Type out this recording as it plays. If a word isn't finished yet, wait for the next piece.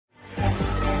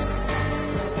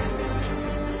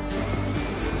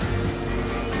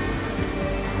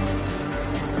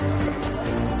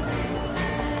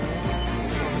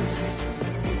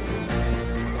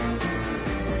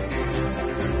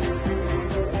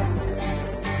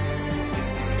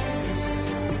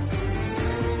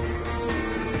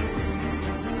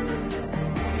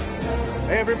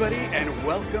everybody, and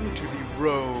welcome to the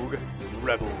Rogue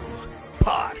Rebels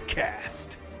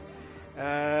podcast.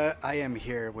 I am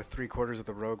here with 3/4 of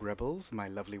the Rogue Rebels, my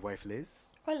lovely wife Liz.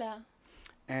 Hola.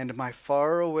 And my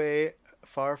far away,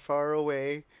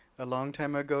 a long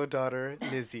time ago daughter,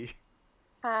 Lizzie.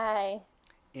 Hi.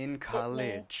 In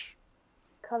college.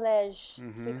 College.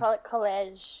 Mm-hmm. We call it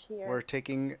college here. We're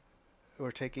taking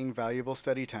valuable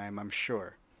study time, I'm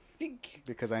sure.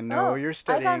 Because I know you're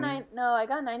studying. I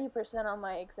got 90% on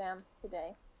my exam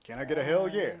today. Can I get a hell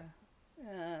yeah?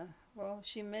 Well,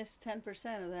 she missed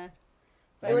 10% of that.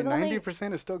 But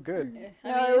 90% is still good. It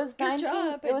was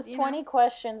 19. It was 20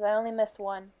 questions. I only missed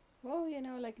one. Well,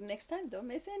 like next time, don't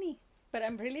miss any. But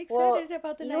I'm really excited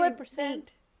about the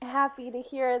 90%. Happy to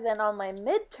hear that on my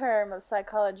midterm of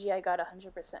psychology, I got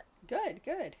 100%. Good.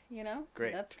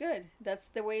 Great. That's good. That's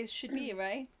the way it should be,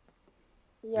 right?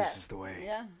 Yeah. This is the way.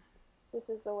 Yeah. This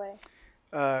is the way.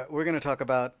 We're going to talk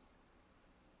about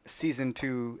Season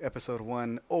 2, Episode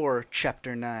 1, or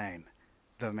Chapter 9,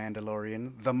 The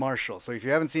Mandalorian, The Marshal. So if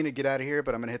you haven't seen it, get out of here,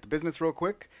 but I'm going to hit the business real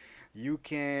quick. You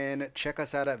can check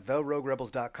us out at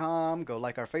theroguerebels.com. Go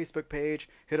like our Facebook page.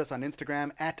 Hit us on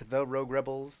Instagram at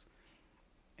theroguerebels.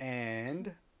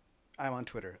 And I'm on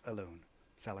Twitter, alone.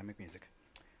 Sally McMusic.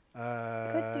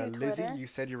 Lizzie, you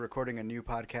said you're recording a new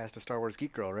podcast of Star Wars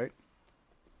Geek Girl, right?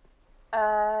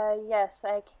 Yes,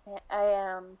 I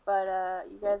am, but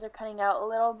you guys are cutting out a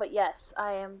little, but yes,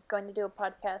 I am going to do a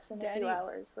podcast in a few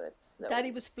hours.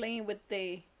 Daddy was playing with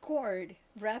the cord,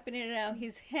 wrapping it around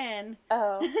his hand.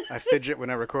 Oh. I fidget when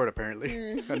I record,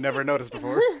 apparently. I never noticed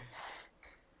before.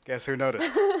 Guess who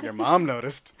noticed? Your mom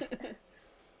noticed.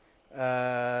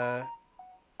 Oh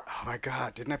my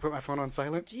God, didn't I put my phone on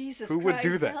silent? Jesus Who Christ,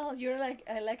 would do that? Hal, you're like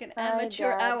an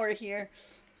amateur hour here.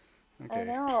 Okay. I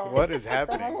know. What is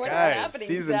happening? What is Guys, happening,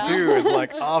 Season Sal? 2 is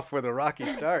like off with a rocky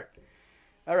start.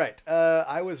 All right.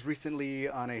 I was recently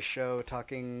on a show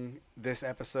talking this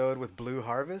episode with Blue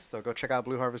Harvest. So go check out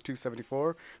Blue Harvest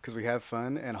 274 because we have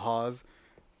fun. And Hawes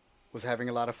was having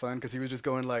a lot of fun because he was just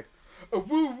going like, woo,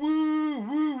 woo, woo,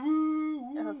 woo, woo,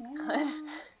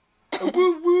 woo,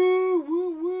 woo,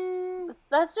 woo, woo.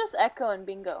 That's just Echo and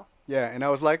Bingo. Yeah, and I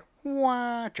was like,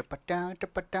 wah, chapa-da,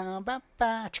 chapa-da,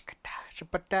 ba-ba, chicka-da,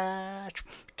 chapa-da,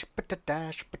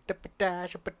 chapa-da, chapa-da,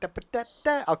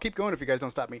 chapa-da. I'll keep going if you guys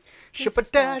don't stop me.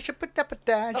 Chapa-da,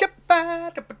 chapa-da-ba-da,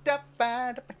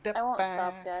 chapa-da-ba-da-ba-da. I won't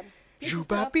stop, Dad. You're You're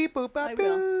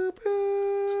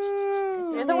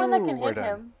the one that can hit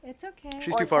him. It's okay.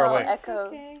 She's too far away. Echo.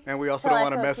 Okay. And we also Tell don't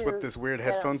want to Echo mess to with this weird get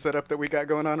him. headphone setup that we got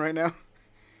going on right now.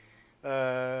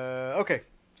 Okay,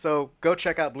 so go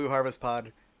check out Blue Harvest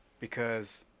Pod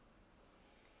because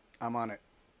I'm on it.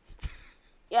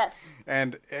 Yes.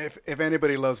 And if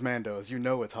anybody loves Mandos, you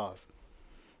know it's Haas.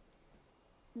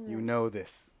 You know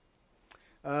this.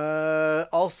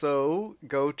 Also,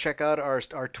 go check out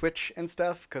our Twitch and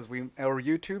stuff or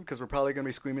YouTube because we're probably going to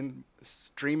be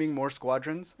streaming more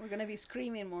Squadrons. We're going to be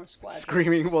screaming more squadrons.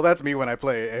 Screaming. Well, that's me when I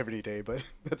play every day, but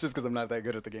that's just because I'm not that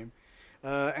good at the game.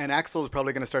 And Axel is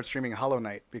probably going to start streaming Hollow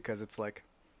Knight because it's like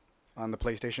on the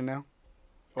PlayStation now.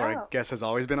 Or I guess has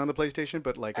always been on the PlayStation,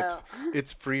 but like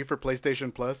it's free for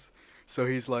PlayStation Plus. So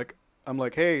he's like, I'm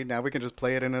like, hey, now we can just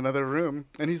play it in another room.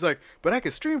 And he's like, but I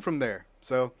could stream from there.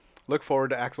 So look forward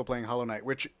to Axel playing Hollow Knight,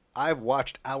 which I've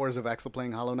watched hours of Axel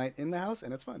playing Hollow Knight in the house,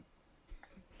 and it's fun.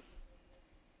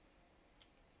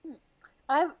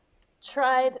 I've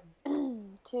tried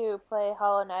to play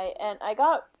Hollow Knight, and I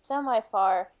got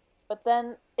semi-far, but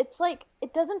then it's like,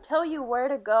 it doesn't tell you where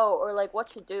to go or like what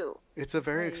to do. It's a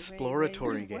very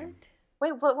exploratory game.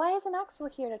 Wait, but why isn't Axel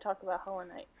here to talk about Hollow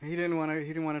Knight? He didn't want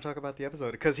to talk about the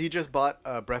episode because he just bought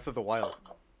Breath of the Wild.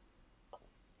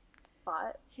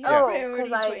 Bought? He has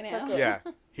priorities I right now. took it. Yeah,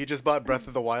 he just bought Breath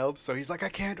of the Wild, so he's like,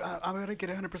 I'm gonna get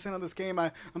 100% on this game.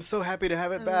 I'm so happy to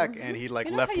have it back, and he like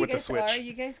You know left how with you the guys Switch. are?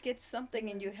 You guys get something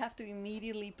and you have to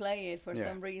immediately play it for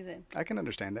some reason. I can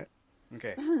understand that.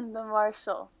 Okay, The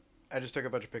Marshal. I just took a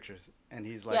bunch of pictures, and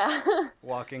he's like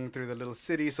walking through the little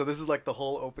city. So this is like the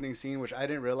whole opening scene, which I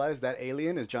didn't realize that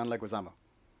alien is John Leguizamo,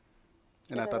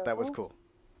 and I thought that was cool.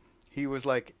 He was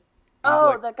like,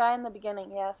 the guy in the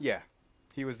beginning, yes. Yeah,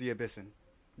 he was the Abyssin,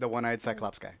 the one-eyed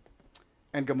Cyclops guy.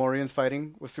 And Gamorreans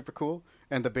fighting was super cool,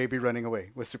 and the baby running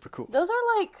away was super cool. Those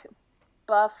are like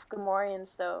buff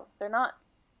Gamorreans, though. They're not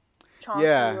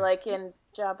chonky like in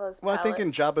Jabba's palace. Well, I think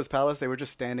in Jabba's palace, they were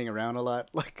just standing around a lot.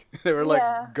 Like, they were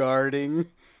like guarding.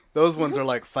 Those ones are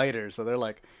like fighters, so they're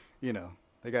like, they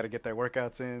got to get their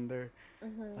workouts in. They're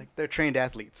like, they're trained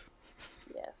athletes.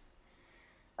 Yes.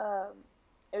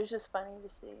 It was just funny to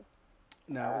see.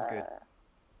 No, it was good.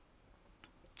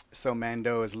 So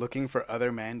Mando is looking for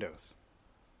other Mandos.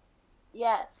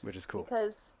 Yes. Which is cool.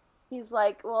 Because he's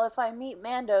like, well, if I meet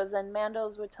Mandos, then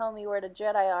Mandos would tell me where the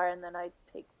Jedi are, and then I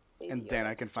take Baby And then Yoda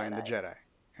I can to find the Jedi.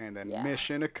 And then Yeah.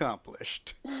 mission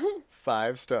accomplished.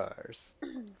 5 stars.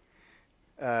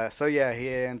 So yeah,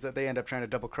 they end up trying to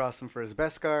double cross him for his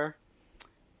Beskar.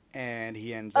 And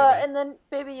he ends up... And then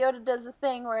Baby Yoda does the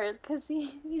thing where, because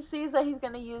he sees that he's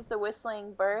going to use the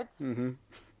whistling birds, Mm-hmm.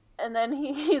 and then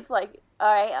he's like,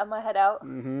 alright, I'm going to head out.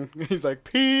 Mm-hmm. He's like,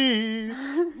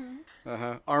 peace!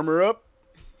 Uh-huh. Armor up!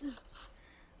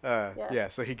 Yeah,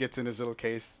 so he gets in his little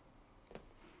case.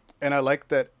 And I like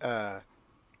that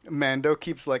Mando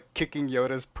keeps, like, kicking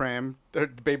Yoda's pram, or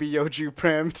Baby Yoju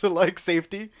pram to, like,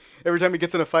 safety. Every time he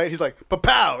gets in a fight, he's like,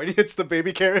 pa-pow! And he hits the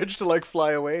baby carriage to, like,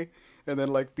 fly away. And then,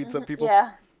 like, beats up people.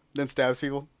 Yeah. Then stabs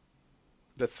people.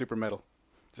 That's super metal.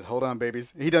 Just hold on,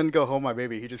 babies. He doesn't go home, my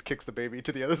baby. He just kicks the baby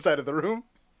to the other side of the room.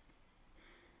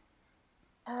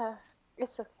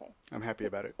 It's okay. I'm happy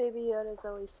about it. Baby Yoda's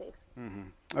always safe.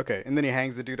 Mm-hmm. Okay, and then he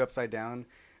hangs the dude upside down.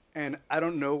 And I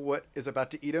don't know what is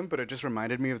about to eat him, but it just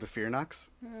reminded me of the Fear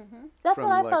Knocks. That's from,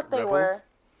 what I like, thought they Rebels. were.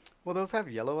 Well, those have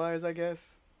yellow eyes, I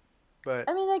guess. But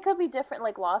I mean, they could be different,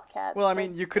 like Lothcats. well, I like-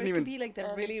 mean, you Or couldn't it even. could be like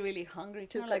they're really, really hungry.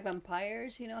 Kind of like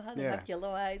vampires, you know how they Yeah. have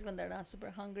yellow eyes when they're not super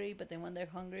hungry, but then when they're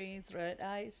hungry, it's red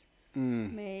eyes.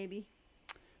 Mm, Maybe.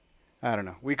 I don't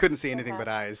know. We couldn't see anything but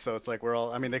eyes, so it's like we're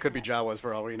all. I mean, they could be Yes. Jawas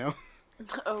for all we know.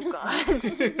 Oh, God.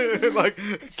 Like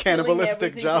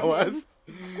cannibalistic everything from Jawas.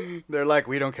 They're like,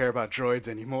 we don't care about droids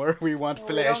anymore. We want We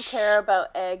flesh. don't care about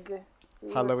egg.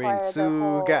 We Halloween require the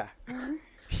whole- Suga.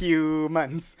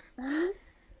 Humans.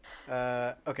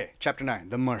 Okay, chapter 9,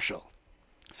 The Marshal.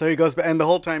 So he goes back, and the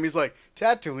whole time he's like,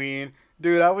 Tatooine.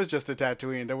 Dude, I was just a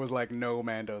Tatooine. There was like no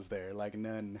Mandos there, like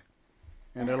none.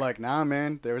 And they're like, nah,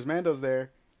 man, there was Mandos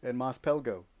there at Mos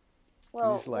Pelgo.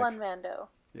 Well, he's like- one Mando.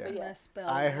 Yeah. But yeah. Misspelled.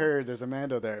 I heard there's a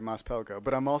Mando there at Mos Pelgo,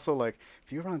 but I'm also like,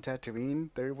 if you were on Tatooine,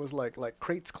 there was like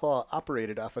Krait's Claw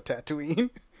operated off of Tatooine.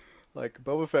 Like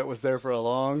Boba Fett was there for a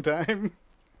long time,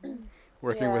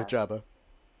 working with Jabba.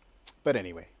 But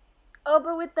anyway, Oh,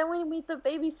 but then we meet the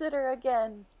babysitter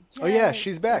again. Oh, yeah,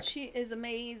 she's back. She is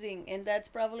amazing, and that's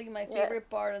probably my Yeah. favorite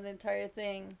part of the entire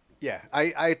thing. yeah,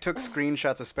 I took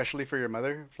screenshots especially for your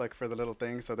mother, like for the little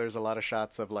thing. So there's a lot of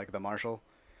shots of like the Marshal,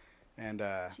 and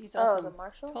She's Oh, awesome. the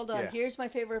Marshal? Hold on, Yeah. here's my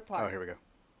favorite part. oh, here we go,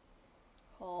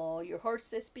 Oh, your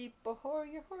horses beat before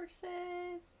your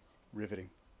horses. riveting.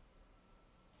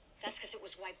 That's because it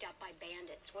was wiped out by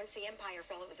bandits. Once the Empire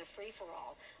fell, it was a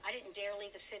free-for-all. I didn't dare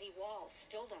leave the city walls.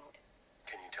 Still don't.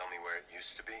 Can you tell me where it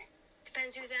used to be?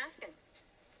 Depends who's asking.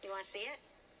 You want to see it?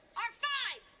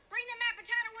 R5! Bring the map of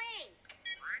Tatooine!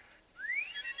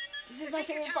 This is my Take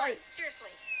your favorite time. part. Seriously.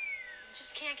 I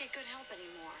just can't get good help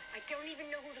anymore. I don't even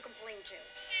know who to complain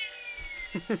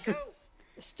to. Let's go.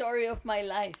 The story of my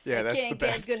life. Yeah, I that's can't the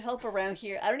best. get good help around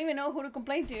here. I don't even know who to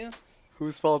complain to.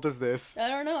 Whose fault is this? I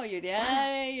don't know. Your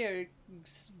dad, your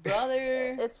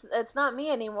brother. It's not me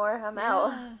anymore. I'm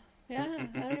out. Yeah,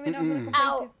 I don't even know who to complain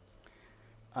Ow. to.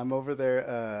 I'm over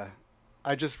there.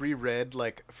 I just reread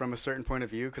like From a Certain Point of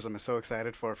View because I'm so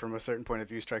excited for From a Certain Point of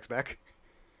View Strikes Back.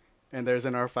 And there's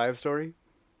an R5 story.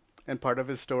 And part of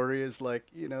his story is like,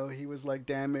 you know, he was like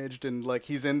damaged and like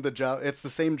he's in the job. It's the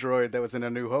same droid that was in A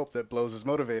New Hope that blows his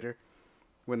motivator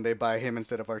when they buy him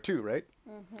instead of R2, right?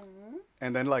 Mm-hmm.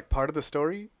 And then like part of the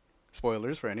story,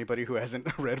 spoilers for anybody who hasn't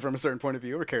read From a Certain Point of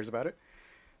View or cares about it.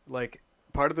 Like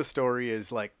part of the story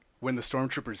is like when the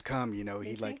stormtroopers come, you know,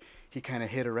 he kind of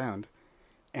hid around.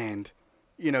 And,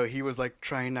 you know, he was like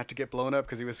trying not to get blown up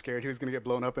because he was scared he was going to get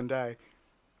blown up and die.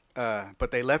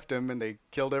 But they left him and they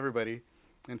killed everybody.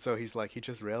 And so he's like, he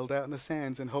just railed out in the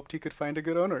sands and hoped he could find a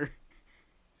good owner.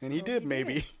 And he did,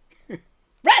 maybe.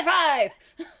 Red 5!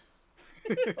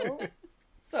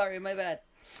 Sorry, my bad.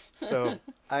 So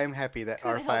I'm happy that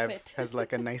Couldn't help R5 it. has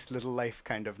like a nice little life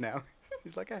kind of now.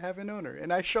 He's like, I have an owner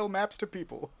and I show maps to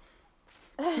people.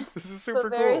 This is super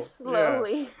But very cool.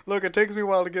 slowly. Yeah. Look, it takes me a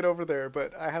while to get over there,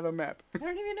 but I have a map. I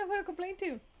don't even know who to complain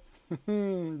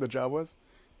to. The job was.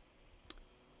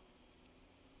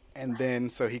 And then,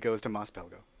 so he goes to Mos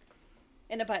Pelgo.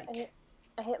 In a bike.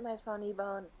 I hit my funny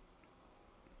bone.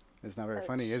 It's not very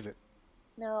funny, is it?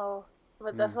 No,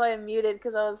 but Hmm. that's why I muted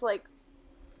because I was like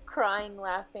crying,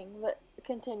 laughing. But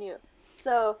continue.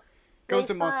 So Goes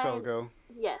they to Mos find- Pelgo,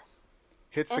 Yes,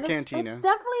 hits the and cantina. It's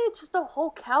definitely just a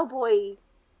whole cowboy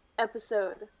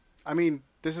episode. I mean,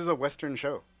 this is a Western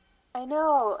show. I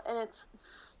know, and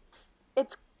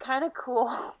it's kind of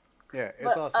cool. Yeah, it's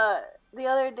But, awesome. The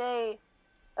other day,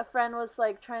 a friend was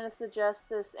like trying to suggest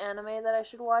this anime that I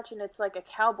should watch, and it's like a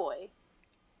cowboy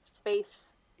space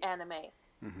anime.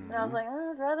 And I was like,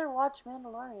 I'd rather watch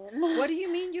Mandalorian. What do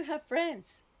you mean you have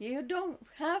friends? You don't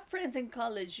have friends in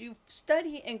college. You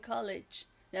study in college.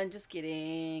 No, I'm just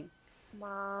kidding.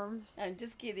 Mom, I'm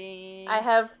just kidding. I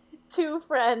have 2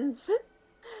 friends.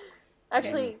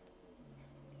 Actually,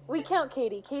 we count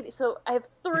Katie. So I have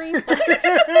 3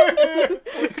 friends.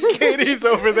 Katie's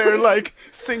over there like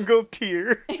single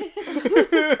tear.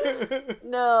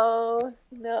 No,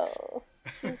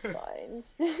 she's fine.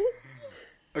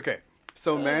 Okay,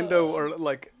 so Mando or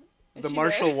like the she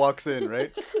marshal there? walks in,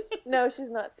 right? No, she's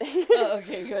not there. Oh,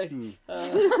 okay, good.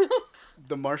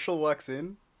 The marshal walks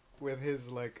in with his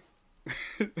like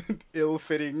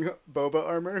ill-fitting boba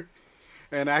armor,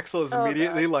 and Axel is Oh,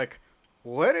 immediately God. like,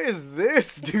 "What is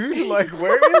this, dude? Like,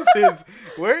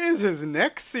 where is his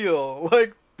neck seal?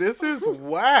 Like, this is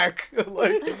whack."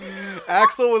 Like,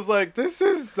 Axel was like, "This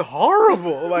is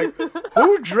horrible. Like,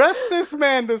 who dressed this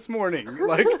man this morning?"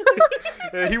 Like,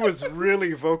 and he was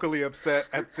really vocally upset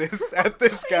at this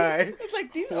guy. It's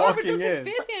like this armor Walking doesn't in.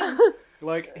 fit him.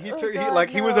 Like he Oh, took, God,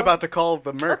 he was no. about to call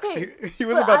the Mercs. Okay, He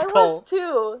was but about to I call. was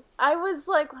too. I was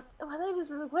like,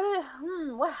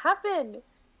 what happened?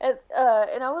 And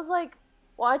I was like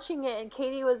watching it, and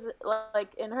Katie was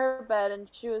like in her bed, and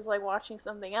she was like watching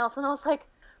something else, and I was like,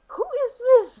 who is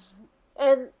this?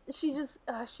 And she just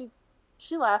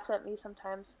she laughs at me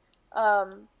sometimes.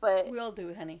 But We all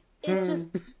do, honey. it's just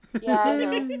yeah, I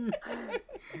know.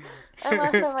 I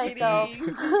laugh at myself.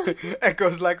 Kidding.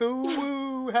 Echoes like ooh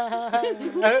woo ha ha.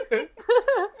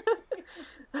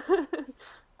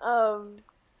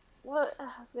 What I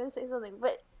was gonna say something,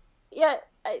 but yeah,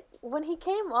 when he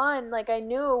came on, like I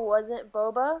knew it wasn't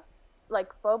Boba, like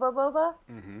Boba,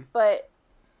 Mm-hmm. but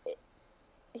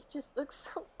it just looks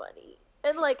so funny,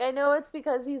 and like I know it's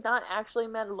because he's not actually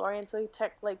Mandalorian, so he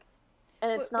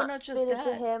and it's But not not just fitted to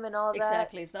that. him and all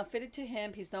Exactly. It's not fitted to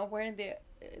him. He's not wearing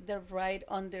the right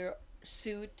under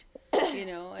suit, you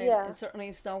know, and, Yeah. and certainly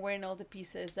he's not wearing all the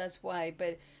pieces. That's why.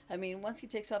 But I mean, once he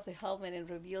takes off the helmet and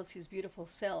reveals his beautiful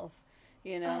self,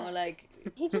 you know, like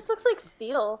that. He just looks like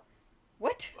steel.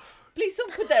 what? Please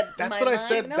don't put that. in That's my what I mind.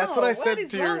 said. No, That's what I said What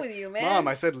is to wrong your with you, man? mom.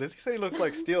 I said Lizzie said he looks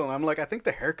like steel, and I'm like, I think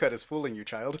the haircut is fooling you,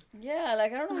 child. Yeah,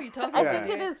 like I don't know what you're talking I about.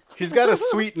 think it here. is. He's got a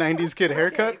sweet '90s kid Okay,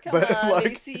 haircut, come but on, like,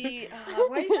 Lacey.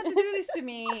 Why you have to do this to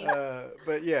me?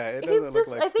 but yeah, it He's doesn't look just.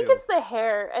 like I think steel. it's the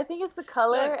hair. I think it's the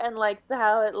color Look. and like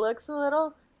how it looks a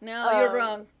little. No, you're um,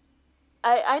 wrong.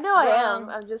 I know I am. Wrong.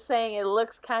 I'm just saying it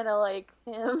looks kind of like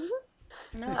him.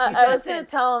 No, he I was gonna doesn't.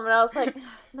 tell him, and I was like,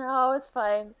 no, it's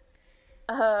fine.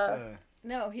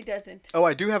 No, he doesn't. Oh,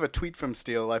 I do have a tweet from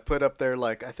Steele. I put up there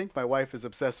like, I think my wife is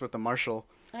obsessed with the Marshal,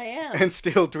 I am. and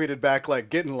Steele tweeted back like,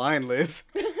 "Get in line, Liz."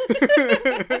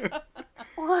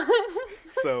 What?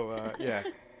 So yeah,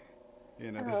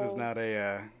 this is Oh. not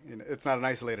a it's not an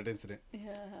isolated incident.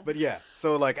 Yeah. But yeah,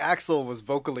 so like Axel was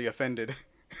vocally offended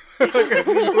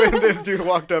when this dude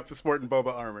walked up sporting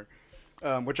boba armor,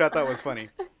 which I thought was funny.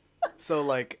 So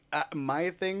like my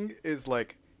thing is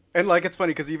like, and like it's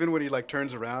funny because even when he like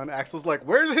turns around, Axel's like,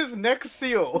 "Where's his neck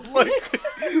seal?" Like,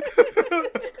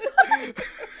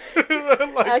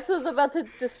 Axel's about to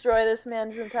destroy this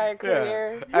man's entire yeah,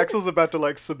 career. Axel's about to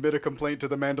like submit a complaint to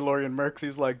the Mandalorian Mercs.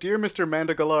 He's like, "Dear Mr.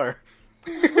 Mandagalar,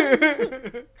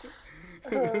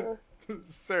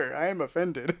 sir, I am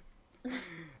offended."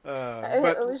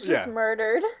 But It was just yeah.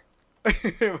 murdered.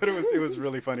 But it was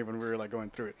really funny when we were like going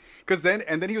through it, because then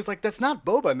he was like, "That's not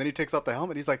Boba," and then he takes off the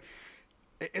helmet. He's like,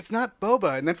 "It's not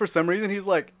Boba," and then for some reason he's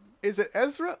like, "Is it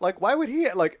Ezra? Like, why would he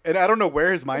like?" And I don't know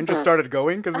where his mind just started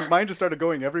going, because his mind just started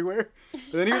going everywhere. And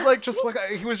then he was like,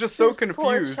 he was just so This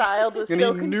poor confused, child was and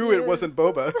so he knew it wasn't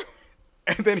Boba.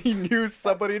 And then he knew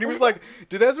somebody, and he was like,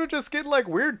 "Did Ezra just get like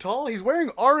weird tall? He's wearing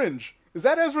orange. Is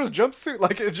that Ezra's jumpsuit?"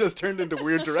 Like it just turned into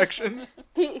weird directions.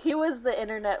 He was the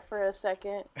internet for a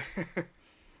second.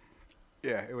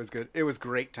 Yeah, it was good. It was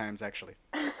great times, actually.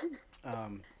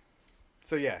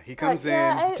 So yeah, he comes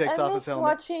Yeah, in, he takes I off miss his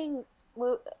helmet.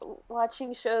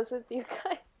 watching shows with you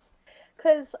guys,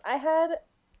 because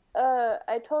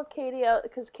I told Katie out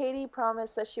because Katie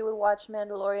promised that she would watch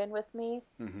Mandalorian with me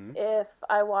if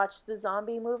I watched the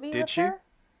zombie movie. Did with she? her.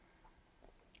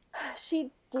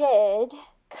 She did,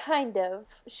 kind of.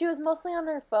 She was mostly on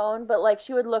her phone, but like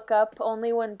she would look up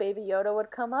only when Baby Yoda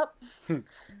would come up.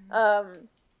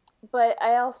 But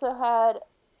I also had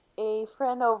a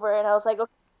friend over, and I was like,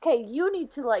 okay, you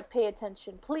need to like pay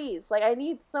attention, please. Like I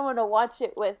need someone to watch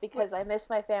it with because I miss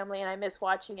my family and I miss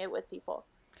watching it with people.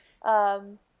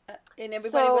 And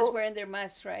everybody was So- wearing their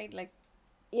masks, right? Like,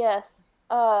 Yes.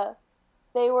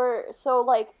 They were so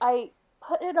like I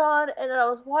put it on and then I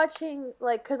was watching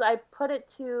like because I put it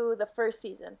to the first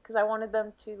season because I wanted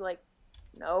them to like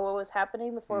know what was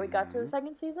happening before we got to the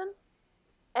second season.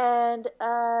 And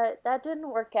that didn't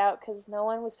work out because no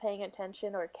one was paying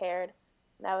attention or cared.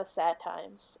 And that was sad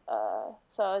times.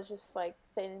 So I was just like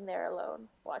sitting there alone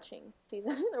rewatching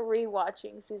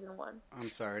season 1. I'm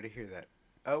sorry to hear that.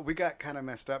 We got kind of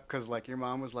messed up because like your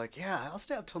mom was like, "Yeah, I'll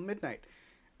stay up till midnight,"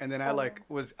 and then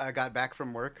I got back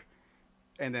from work,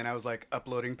 and then I was like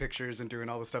uploading pictures and doing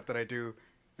all the stuff that I do,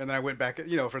 and then I went back,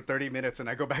 for 30 minutes, and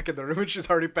I go back in the room and she's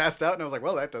already passed out, and I was like,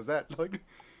 "Well, that does that." Like,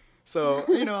 so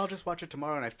I'll just watch it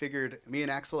tomorrow. And I figured me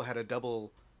and Axel had a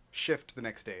double shift the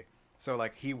next day, so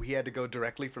like he had to go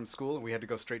directly from school and we had to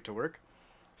go straight to work,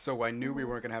 so I knew we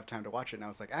weren't gonna have time to watch it, and I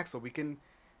was like, "Axel, we can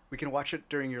watch it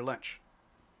during your lunch."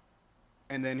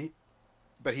 And then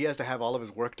but he has to have all of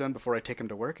his work done before I take him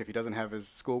to work. If he doesn't have his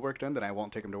schoolwork done, then I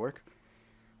won't take him to work.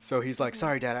 So he's like,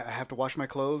 "Sorry, Dad, I have to wash my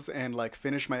clothes and like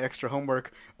finish my extra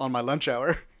homework on my lunch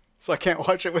hour, so I can't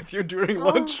watch it with you during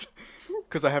lunch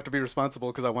because I have to be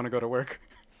responsible because I want to go to work."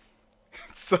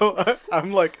 So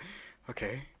I'm like,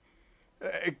 okay,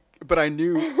 but I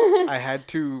knew I had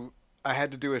to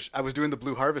do it. I was doing the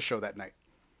Blue Harvest show that night.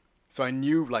 So I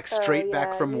knew, like, straight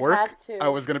back from work, I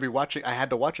was going to be watching. I had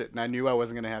to watch it, and I knew I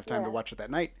wasn't going to have time to watch it that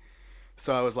night.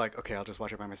 So I was like, okay, I'll just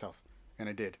watch it by myself. And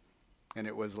I did. And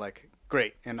it was, like,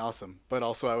 great and awesome. But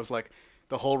also I was like,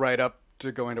 the whole ride up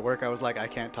to going to work, I was like, I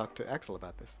can't talk to Axel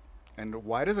about this. And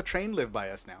why does a train live by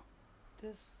us now?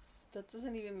 That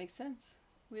doesn't even make sense.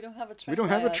 We don't have a train. We don't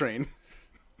have a train.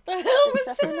 The hell was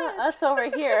Definitely that? not us over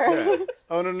here. Yeah.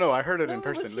 Oh, no, I heard it No, in it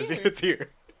person, was Lizzie. here. It's here.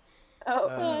 Oh,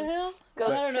 What the hell?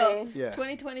 Ghost I don't know. train. Yeah.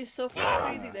 2020 is so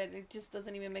crazy that it just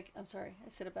doesn't even make. I'm sorry, I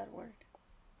said a bad word.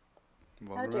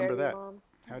 Well, How remember dare that. you, Mom?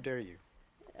 How dare you?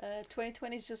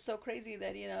 2020 is just so crazy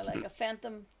that like a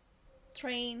phantom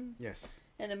train Yes.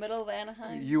 in the middle of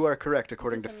Anaheim. You are correct,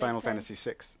 according to Doesn't make Final sense. Fantasy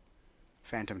VI.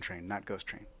 Phantom Train, not Ghost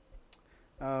Train.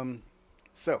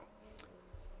 So,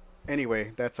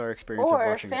 anyway, that's our experience of Or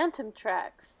watching it. Phantom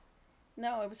Tracks.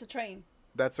 No, it was a train.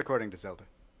 That's according to Zelda.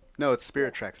 No, it's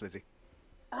Spirit Tracks, Lizzie.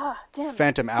 Ah, damn it.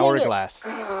 Phantom Dang it. Hourglass.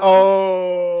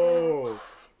 Oh!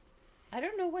 I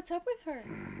don't know what's up with her.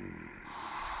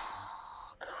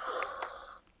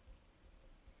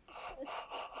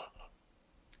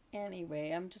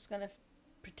 Anyway, I'm just gonna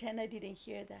pretend I didn't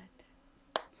hear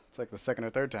that. It's like the second or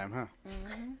third time, huh?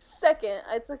 Second.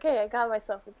 It's okay. I got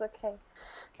myself. It's okay.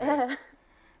 Okay.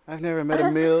 I've never met a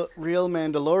real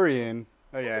Mandalorian.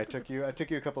 Oh yeah, I took you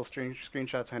a couple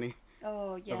screenshots, honey,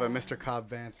 Oh yeah. of a Mr. Cobb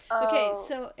Vanth. Okay, Oh.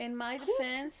 so in my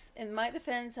defense,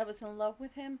 I was in love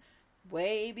with him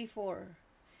way before.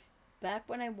 Back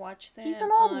when I watched them. He's an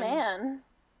old on- man.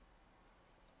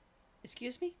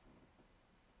 Excuse me?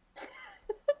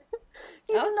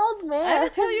 He's I'll an t- old I man.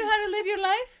 don't tell you how to live your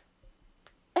life.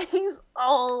 He's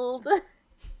old.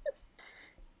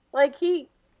 Like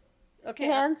Okay,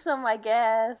 handsome, I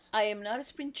guess. I am not a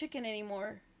spring chicken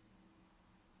anymore.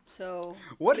 So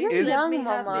What please is- let Young me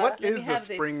have mama. this. What Let me is a have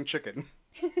this. spring chicken?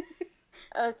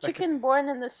 A chicken born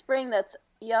in the spring that's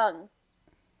young.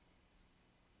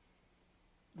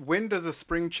 When does a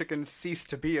spring chicken cease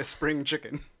to be a spring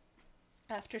chicken?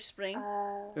 After spring?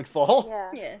 In fall?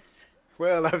 Yeah. Yes.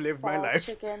 Well, I've lived my Fall life.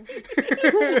 chicken.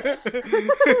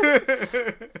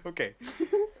 Okay.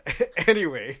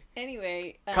 Anyway,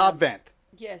 Anyway. Cobb Vanth.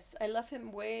 Yes, I love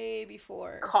him way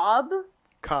before. Cobb?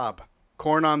 Cobb.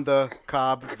 Corn on the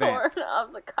cob Vanth. Corn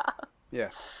on the cob. Yeah.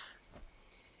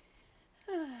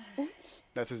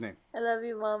 That's his name. I love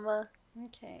you, Mama.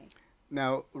 Okay.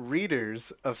 Now,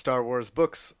 readers of Star Wars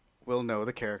books will know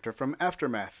the character from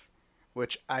Aftermath,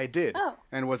 which I did, Oh.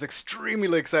 and was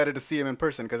extremely excited to see him in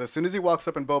person, because as soon as he walks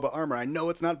up in Boba armor, I know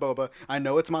it's not Boba, I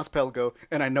know it's Mos Pelgo,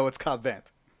 and I know it's Cobb Vanth.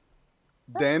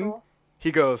 Then cool.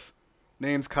 he goes,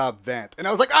 name's Cobb Vanth, and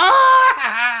I was like,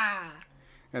 ah!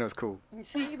 And it was cool.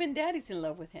 See, even Daddy's in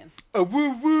love with him. Woo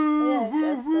woo, Yeah, I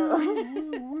woo guess woo,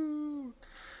 so. woo woo.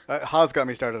 Haas got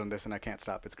me started on this, and I can't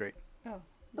stop. It's great. Oh,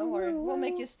 don't worry. We'll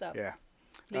make you stop. Yeah.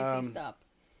 Lizzie, stop.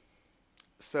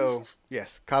 So,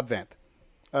 yes, Cobb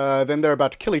Vanth. Then they're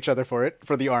about to kill each other for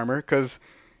the armor, because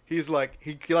he's like,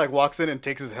 he walks in and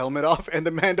takes his helmet off, and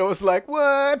the Mando is like,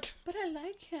 what? But I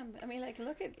like him. I mean,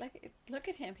 look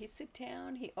at him. He sit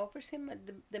down. He offers him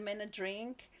the man a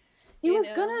drink. He you was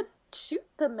know? gonna shoot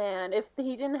the man if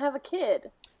he didn't have a kid.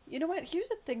 You know what? Here's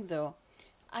the thing, though.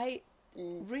 I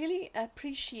really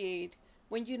appreciate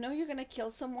when you know you're gonna kill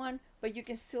someone, but you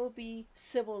can still be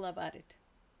civil about it.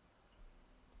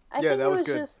 I Yeah, think that it was was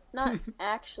good. just not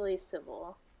actually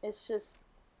civil. It's just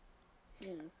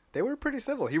They were pretty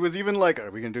civil. He was even like,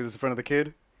 are we going to do this in front of the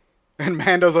kid? And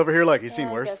Mando's over here like, he's seen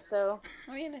I worse. guess so.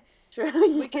 I mean,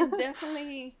 True. we can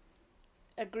definitely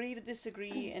agree to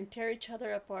disagree and tear each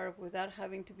other apart without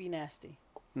having to be nasty.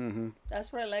 Mm-hmm.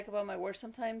 That's what I like about my work.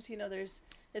 Sometimes, there's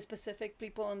a specific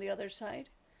people on the other side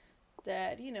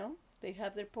that, they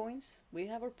have their points. We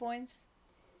have our points.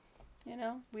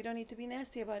 We don't need to be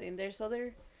nasty about it. And there's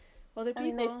other people. I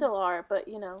mean, they still are, but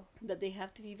that they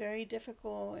have to be very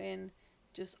difficult and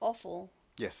just awful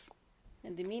Yes.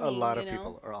 and demeaning. A lot of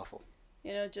people are awful.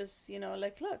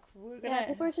 Like, look,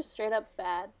 people are just straight up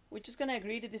bad. we're just gonna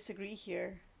agree to disagree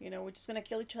here. We're just gonna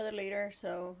kill each other later.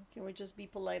 So can we just be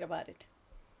polite about it?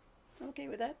 I'm okay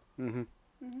with that. Mm-hmm.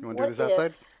 You want to do What this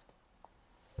outside?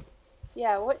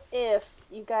 Yeah, what if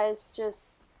you guys just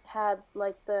had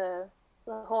like the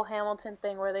whole Hamilton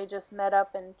thing where they just met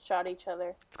up and shot each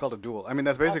other? It's called a duel. I mean,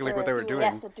 that's basically what they were doing.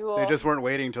 Yes, a duel. They just weren't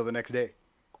waiting until the next day.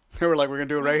 They were like, we're going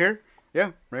to do it right here?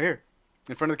 Yeah, right here.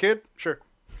 In front of the kid? Sure.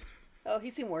 Oh, he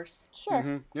seemed worse. Sure.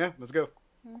 Mm-hmm. Yeah, let's go.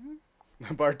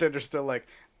 The bartender's still like,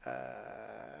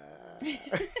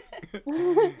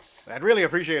 I'd really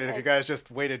appreciate it if you guys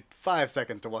just waited 5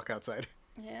 seconds to walk outside.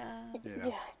 Yeah.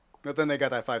 Yeah. But then they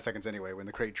got that 5 seconds anyway when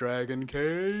the Crate Dragon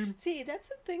came. See, that's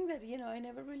the thing that, I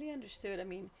never really understood. I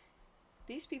mean,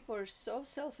 these people are so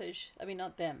selfish. I mean,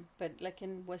 not them, but like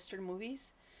in Western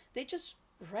movies, they just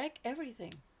wreck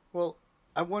everything. Well,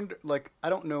 I wonder, like, I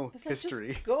don't know It's like, history.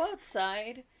 just go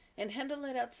outside and handle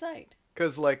it outside.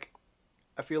 Because, like,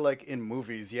 I feel like in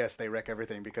movies, yes, they wreck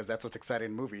everything because that's what's exciting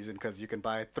in movies, and because you can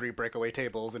buy 3 breakaway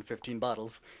tables and 15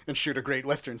 bottles and shoot a great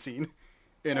Western scene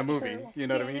in a movie. You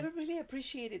know what I mean? I never really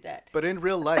appreciated that. But in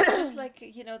real life, Just like,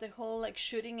 the whole, like,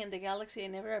 shooting in the galaxy, I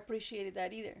never appreciated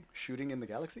that either. shooting in the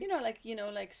galaxy?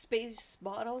 Like space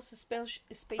bottles, spaceship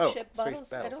Oh, space bottles.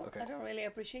 battles, okay. I don't really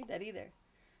appreciate that either.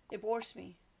 It bores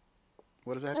me.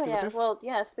 What does that have to Oh do yeah, with this? well,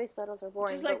 yeah, space battles are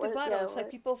boring. Just like but the what- bottles, yeah, like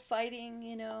what- people fighting,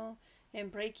 and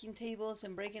breaking tables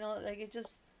and breaking all. Like it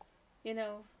just,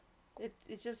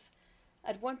 it's just.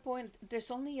 At one point,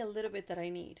 there's only a little bit that I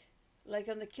need, like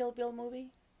on the Kill Bill movie.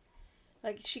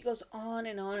 Like she goes on,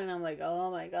 and I'm like,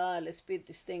 oh my god, let's speed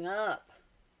this thing up.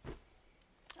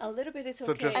 A little bit is okay.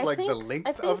 So just like the length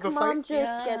I think of the Mom fight? just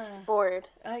Yeah. gets bored.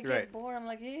 I get Right. bored. I'm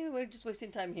like, we're just wasting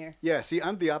time here. Yeah, see,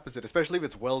 I'm the opposite, especially if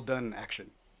it's well done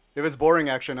action. If it's boring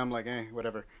action, I'm like,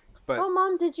 whatever. But Oh,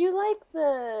 Mom, did you like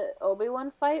the Obi-Wan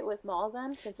fight with Maul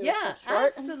then? Since it was Yeah, so short?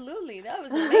 absolutely. That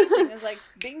was amazing. It was like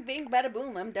bing, bing, bada,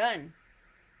 boom. I'm done.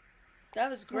 That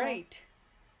was great.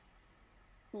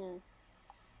 Hmm.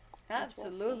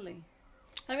 Absolutely.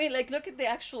 I mean, like, look at the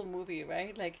actual movie,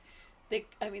 right? Like,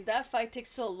 that fight takes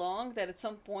so long that at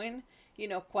some point,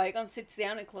 Qui-Gon sits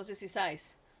down and closes his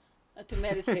eyes to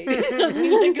meditate. I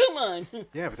mean, like, come on.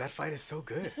 yeah, but that fight is so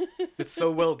good. It's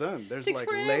so well done. There's Takes like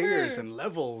forever. layers and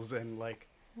levels, and like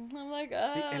I'm like,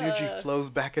 the energy flows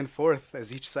back and forth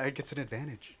as each side gets an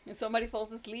advantage. And somebody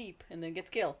falls asleep and then gets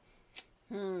killed.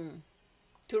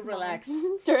 To relax.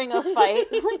 During a fight.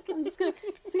 Like, I'm just gonna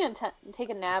take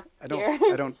a nap I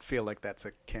here. don't feel like that's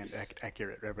a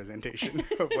accurate representation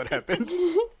of what happened.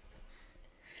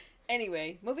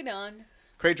 Anyway, moving on.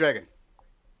 Crate Dragon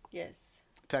Yes.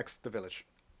 attacks the village.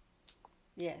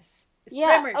 Yes. It's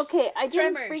Yeah, tremors. okay, I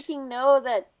didn't Tremors. freaking know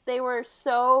that they were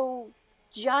so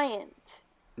giant.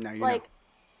 Now you Like, know.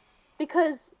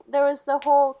 because there was the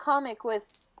whole comic with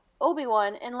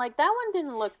Obi-Wan, and like that one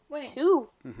didn't look Wait. too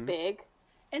Mm-hmm. big.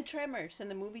 And Tremors in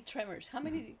the movie Tremors. How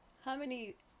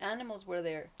many animals were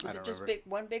there? Was I it don't just remember.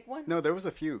 one big one? No, there was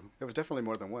a few. There was definitely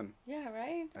more than one. Yeah,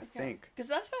 right. I think. Because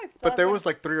that's what I thought. But there when- was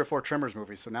like 3 or 4 Tremors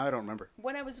movies, so now I don't remember.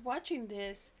 when I was watching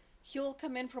this, he'll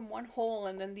come in from one hole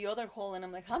and then the other hole, and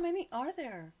I'm like, how many are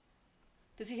there?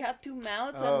 Does he have 2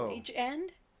 mouths Oh. on each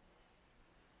end?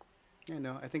 Yeah,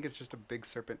 no, I think it's just a big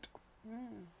serpent.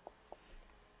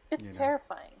 It's You know.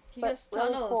 terrifying. He but has really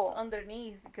tunnels cool.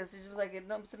 underneath because it's just like it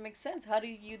doesn't make sense. How do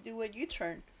you do a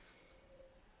U-turn?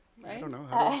 Right? I don't know.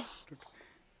 Uh,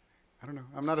 I don't know.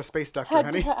 I'm not a space doctor, how,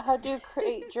 honey. how do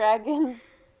Crate Dragon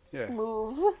Yeah.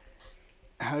 move?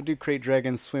 How do Crate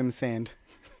Dragons swim sand?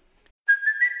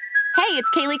 Hey, it's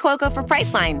Kaylee Cuoco for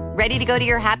Priceline. Ready to go to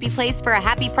your happy place for a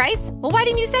happy price? Well, why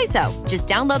didn't you say so? Just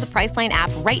download the Priceline app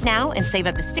right now and save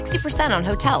up to 60% on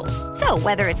hotels. So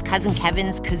whether it's Cousin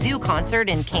Kevin's Kazoo concert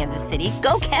in Kansas City,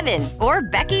 go Kevin, or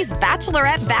Becky's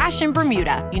Bachelorette Bash in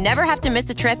Bermuda, you never have to miss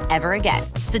a trip ever again.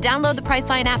 So download the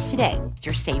Priceline app today.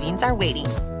 Your savings are waiting.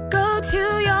 Go to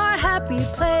your happy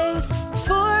place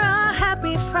for a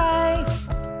happy price.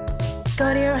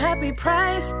 Go to your happy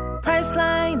price,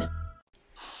 Priceline.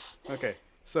 Okay,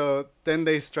 so then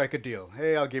they strike a deal.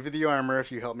 Hey, I'll give you the armor if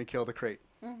you help me kill the crate.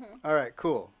 All right,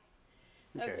 cool.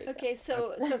 Okay. Okay,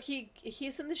 so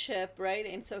he's in the ship, right?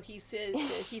 And so he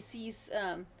sees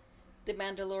the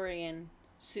Mandalorian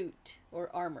suit or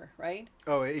armor, right?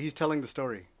 Oh, he's telling the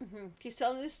story. He's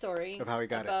telling the story Of how he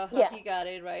got it. about how Yes. he got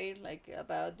it, right? Like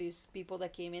about these people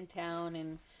that came in town,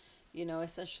 and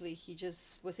essentially he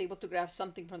just was able to grab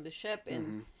something from the ship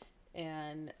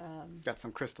and Got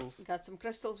some crystals. got some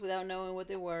crystals without knowing what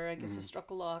they were. I guess it struck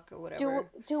a lock or whatever.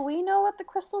 Do we know what the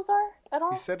crystals are at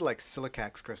all? He said like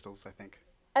silicax crystals, I think.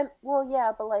 Well,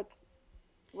 yeah, but like,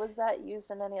 was that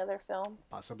used in any other film?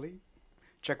 Possibly.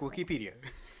 Check Wikipedia.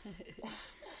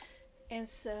 And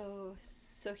so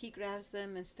he grabs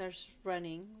them and starts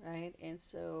running, right? And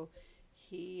so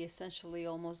he essentially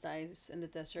almost dies in the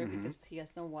desert because he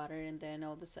has no water. And then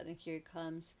all of a sudden, here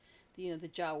comes the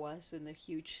Jawas in their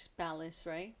huge palace,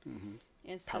 right?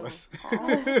 And so Palace.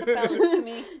 it's a palace to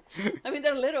me. I mean,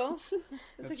 they're little.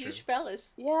 It's That's a huge true.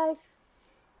 palace. Yeah,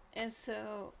 And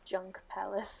so junk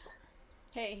palace.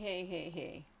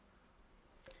 hey.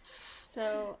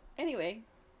 So anyway,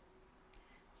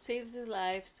 saves his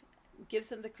lives, gives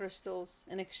them the crystals.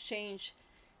 In exchange,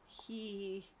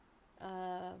 they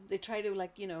try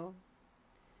to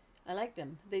I like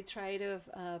them. They try to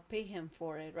pay him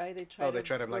for it, right? They try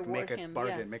to like make reward a him.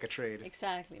 bargain, Yeah, make a trade.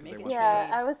 exactly. 'Cause Make they it want Yeah,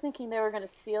 the I was thinking they were gonna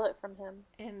steal it from him.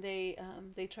 and they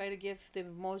try to give the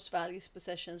most valuable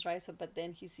possessions, right? So, but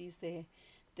then he sees the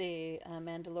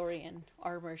Mandalorian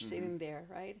armor sitting there,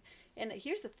 right? And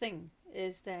here's the thing: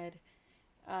 is that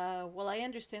well, I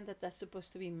understand that that's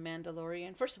supposed to be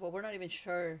Mandalorian. First of all, we're not even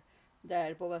sure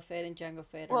that Boba Fett and Jango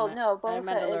Fett Well, no, are Boba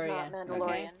Fett is not Mandalorian.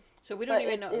 Okay? So we don't But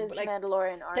even it know. is Like,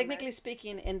 Mandalorian armor. technically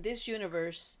speaking, in this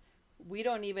universe, we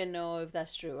don't even know if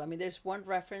that's true. I mean, there's one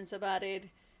reference about it,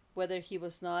 whether he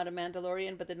was not a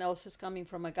Mandalorian, but then also it's coming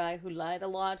from a guy who lied a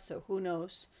lot, so who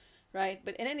knows, right?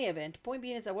 But in any event, point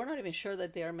being is that we're not even sure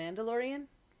that they are Mandalorian,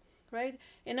 right?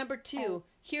 And number two,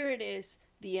 here it is,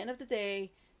 the end of the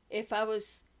day, if I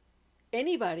was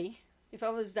anybody, if I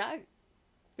was that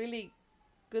really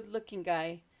good-looking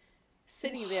guy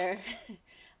sitting there,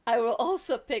 I will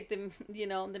also pick the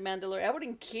Mandalorian. I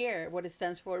wouldn't care what it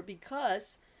stands for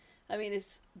because, I mean,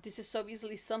 this is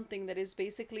obviously something that is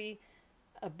basically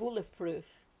a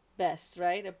bulletproof vest,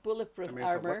 right? A bulletproof I mean,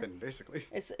 it's armor. a weapon, basically.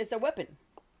 It's a weapon.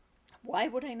 Why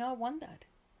would I not want that?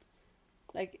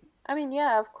 Like, I mean,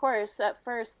 yeah, of course. At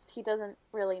first, he doesn't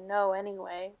really know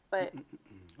anyway, but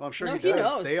Well, I'm sure no, he does.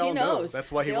 knows. They all he know. knows.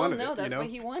 That's why he They all wanted know. it. That's why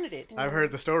he wanted it. I've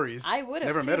heard the stories. I would've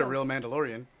Never met a too. real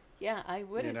Mandalorian. Yeah, I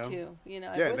would have know? too. I Yeah,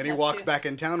 would and then he have walks to. back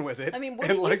in town with it I mean, and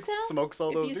wouldn't like you sell? smokes all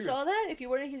if those you dudes. saw that, if you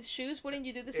were in his shoes, wouldn't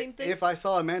you do the same thing? If I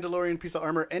saw a Mandalorian piece of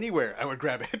armor anywhere, I would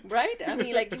grab it. Right? I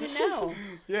mean, like even now.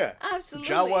 Yeah. Absolutely.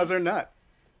 Jawas or not.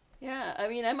 Yeah, I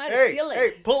mean, I might Hey, steal it.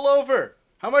 hey, pull over.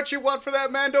 How much you want for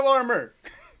that Mando armor?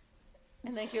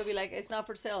 And then he'll be like, it's not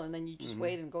for sale. And then you just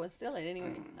wait and go and steal it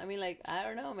anyway. I mean, like, I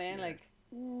don't know, man. Like,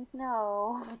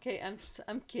 no. okay,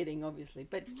 I'm kidding, obviously.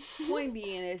 But point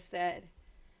being is that,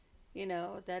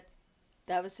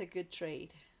 that was a good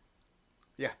trade.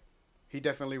 Yeah. He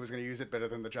definitely was going to use it better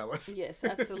than the Jawas. Yes,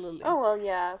 absolutely. Oh well,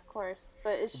 yeah, of course.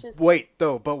 But it's just Wait,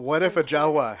 though, but what if a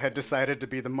Jawa had decided to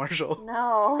be the marshal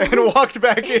no. and walked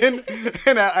back in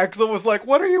and Axel was like,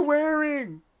 "What are you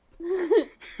wearing?"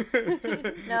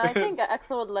 No, I think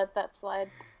Axel would let that slide.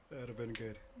 That'd have been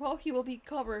good. Well, he will be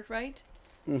covered, right?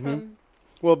 From,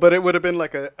 Well, but it would have been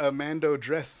like a Mando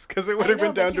dress because it would I have know,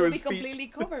 been but down he to will his be feet. completely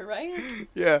covered, right?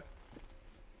 Yeah.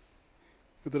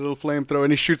 With the little flamethrower,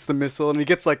 and he shoots the missile, and he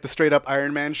gets like the straight up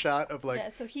Iron Man shot of like, Yeah,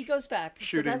 so he goes back.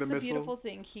 shooting So that's the the missile. beautiful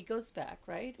thing. He goes back,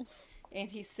 right? And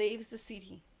he saves the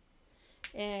city.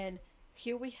 And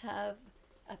here we have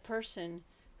a person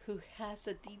who has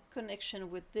a deep connection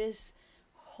with this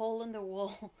hole in the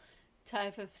wall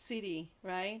type of city,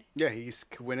 right? yeah, he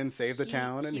went and saved the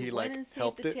town, and he went like and saved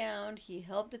helped the it. town. He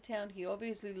helped the town. He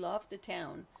obviously loved the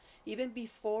town. Even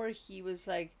before he was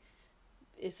like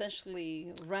essentially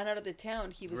ran out of the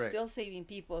town, he was Right. still saving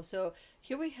people. So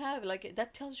here we have like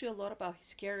that tells you a lot about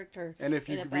his character. And if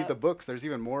you read the about- books, there's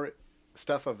even more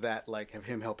stuff of that, like of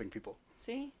him helping people.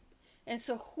 See? And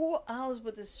so who else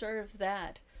would deserve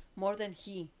that more than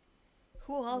he?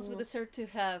 Who else would deserve to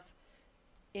have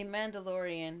a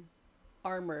Mandalorian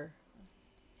armor?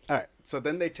 All right, so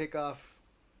then they take off.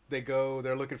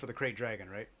 They're looking for the Krayt Dragon,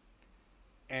 right?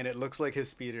 And it looks like his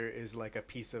speeder is like a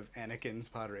piece of Anakin's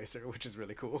pod racer, which is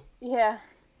really cool. Yeah.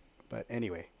 But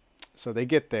anyway, so they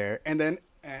get there, and then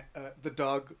the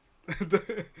dog,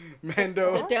 the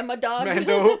Mando, The Demodog.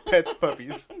 Mando pets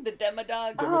puppies. The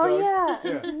Demodog. Oh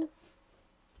yeah.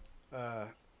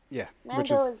 Yeah, Mando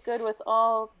which is, is good with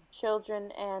all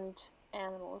children and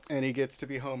animals. and he gets to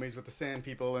be homies with the Sand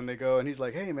People, and they go, and he's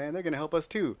like, "Hey, man, they're gonna help us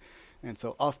too," and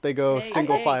so off they go, Hey,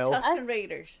 single hey, file. Tusken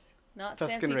Raiders. Not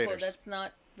Sand Tusken People. Raiders. That's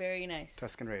not very nice.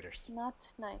 Tusken Raiders. Not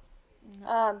nice.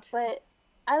 But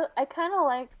I kind of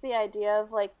like the idea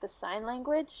of like the sign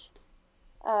language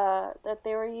that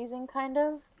they were using, kind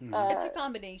of. It's a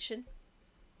combination.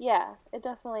 Yeah, it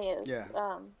definitely is. Yeah.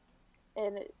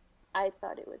 And I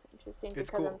thought it was interesting It's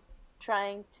because I'm cool.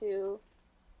 trying to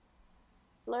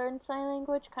learn sign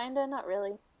language, kinda, not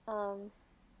really.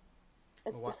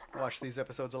 It's difficult. Watch these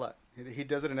episodes a lot. He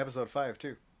does it in episode 5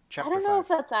 too. I Chapter don't know 5. if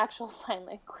that's actual sign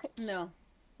language. No.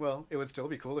 Well, it would still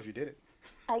be cool if you did it.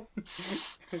 I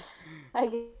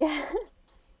guess.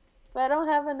 But I don't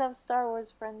have enough Star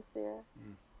Wars friends here.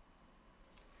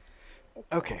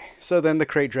 Okay, so then the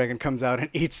Krayt Dragon comes out and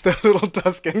eats the little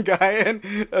Tusken guy, and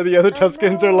the other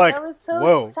Tuskens are like, that was so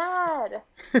 "Whoa!" sad.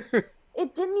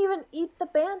 It didn't even eat the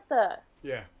bantha.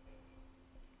 Yeah.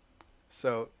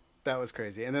 So that was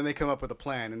crazy, and then they come up with a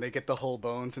plan, and they get the whole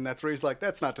bones, and that's where he's like,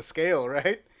 "That's not to scale,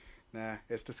 right?" Nah,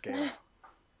 it's to scale.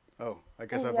 Oh, I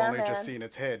guess I've Yeah, only just man. seen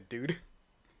its head, dude.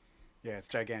 Yeah, it's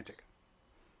gigantic.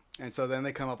 And so then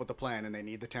they come up with a plan, and they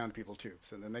need the town people too.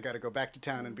 So then they got to go back to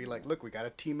town and be like, "Look, we got to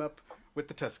team up with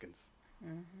the Tuskens."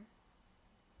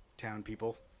 Town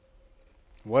people,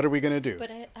 what are we gonna do?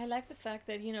 But I like the fact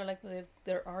that, like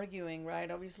they're arguing, right?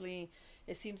 Obviously,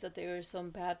 it seems that there is some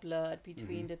bad blood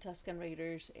between the Tusken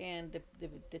Raiders and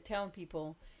the town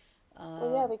people.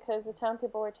 Well, yeah, because the town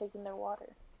people were taking their water.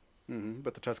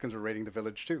 But the Tuskens were raiding the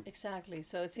village too. Exactly.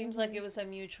 So it seems like it was a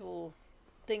mutual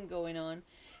thing going on.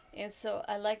 And so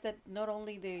I like that not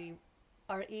only they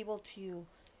are able to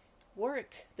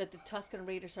work, that the Tusken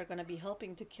Raiders are going to be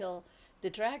helping to kill the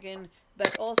dragon,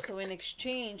 but also in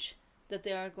exchange that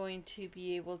they are going to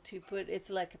be able to put, it's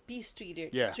like a peace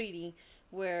treaty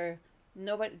where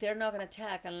they're not going to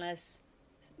attack unless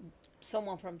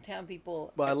someone from town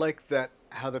people. Well, I like that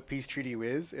how the peace treaty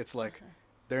is. It's like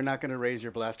they're not going to raise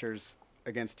your blasters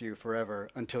against you forever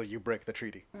until you break the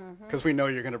treaty, because we know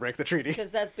you're going to break the treaty.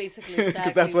 Because that's basically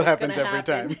exactly that's what what's happens gonna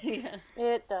every happen. time. Yeah.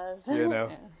 It does. You know.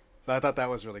 So I thought that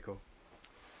was really cool.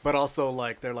 But also,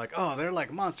 like, they're like, oh, they're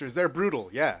like monsters. They're brutal.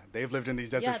 Yeah, they've lived in these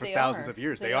deserts for they thousands are. of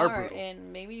years. They are brutal.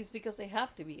 And maybe it's because they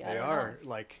have to be. I They don't are know.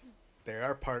 like, they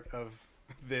are part of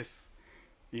this,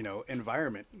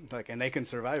 environment. Like, and they can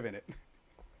survive in it.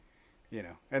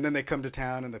 And then they come to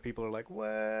town, and the people are like, "What,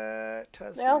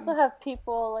 Tuskens?" They also have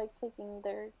people like taking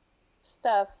their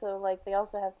stuff, so like they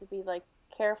also have to be like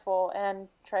careful and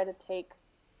try to take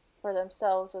for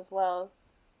themselves as well.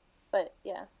 But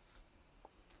yeah.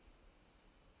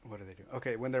 What do they do?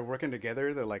 Okay, when they're working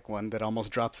together, they're like one that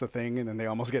almost drops the thing, and then they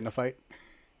almost get in a fight.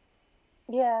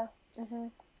 Yeah.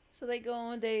 So they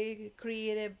go and they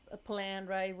create a plan,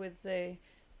 right, with the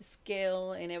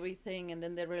scale and everything, and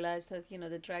then they realize that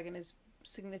the dragon is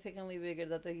significantly bigger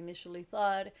than they initially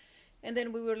thought. And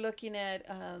then we were looking at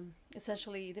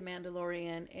essentially the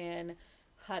Mandalorian and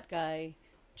Hot Guy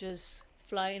just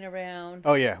flying around.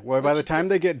 Oh yeah, well by the Which time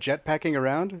they get jetpacking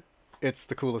around, it's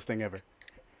the coolest thing ever.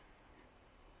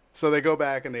 So they go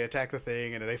back and they attack the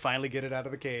thing, and they finally get it out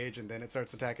of the cage, and then it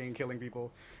starts attacking and killing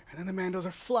people. And then the Mandos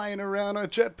are flying around on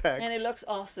jetpacks. And it looks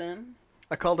awesome.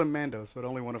 I call them Mandos, but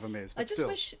only one of them is. But I just still,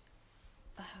 wish.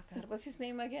 Oh God, what's his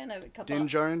name again? Din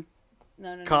Djarin,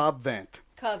 No. Cobb Vanth,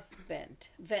 Cobb Vent.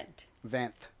 Vanth,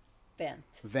 Bent.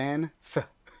 Van Th.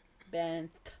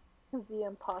 Bent. The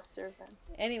imposter then.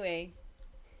 Anyway,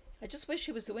 I just wish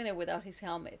he was doing it without his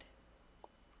helmet.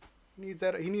 He needs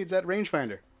that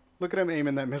rangefinder. Look at him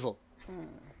aiming that missile.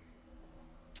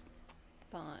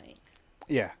 Fine.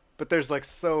 Yeah, but there's like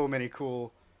so many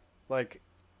cool, like,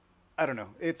 I don't know.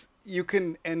 You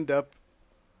can end up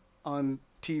on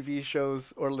TV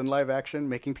shows or in live action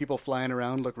making people flying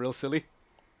around look real silly.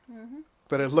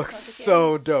 But it looks part of the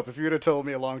so games. dope. If you would have told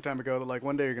me a long time ago that like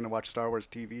one day you're gonna watch Star Wars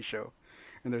TV show,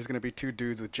 and there's gonna be two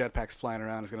dudes with jetpacks flying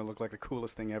around, it's gonna look like the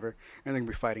coolest thing ever, and they're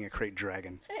gonna be fighting a Krayt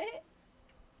Dragon,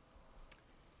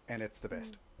 and it's the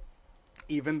best.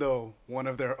 Even though one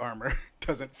of their armor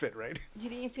doesn't fit right. You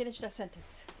didn't finish that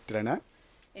sentence. Did I not?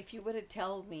 If you would have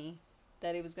told me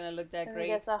that it was gonna look that I great,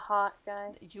 guess a hot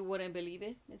guy. you wouldn't believe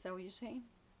it. Is that what you're saying?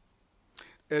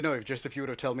 No, if you would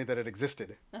have told me that it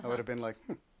existed, I would have been like,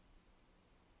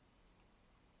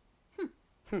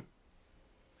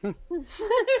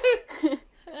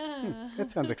 that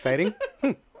sounds exciting.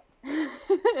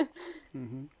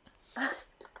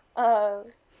 Oh,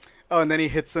 and then he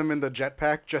hits him in the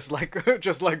jetpack, just like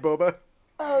Boba.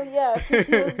 Oh yeah, 'cause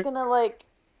he was gonna like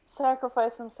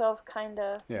sacrifice himself,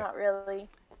 kinda. Yeah. Not really.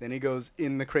 Then he goes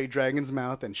in the Krayt Dragon's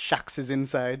mouth and shocks his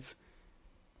insides.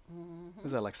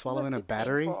 Is that like swallowing a Must be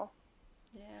battery? painful.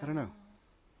 Yeah. I don't know.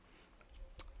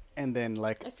 And then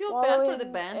like, I feel bad for the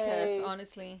Swallowing Bantas, a-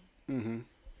 honestly. I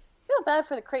feel bad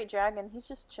for the Krayt Dragon. He's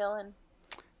just chilling.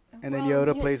 and then Well,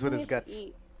 Yoda yes, plays with He his needs to guts.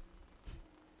 eat.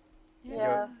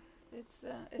 Yeah. It's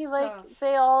He tough.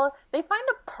 they find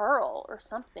a pearl or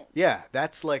something. Yeah,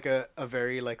 that's like a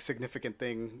very like significant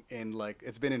thing in like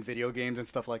it's been in video games and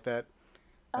stuff like that.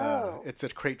 Oh. It's a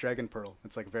crate dragon pearl.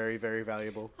 It's like very, very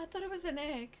valuable. I thought it was an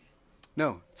egg.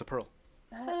 No, it's a pearl.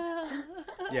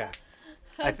 Yeah.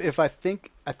 I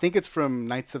think it's from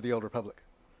Knights of the Old Republic.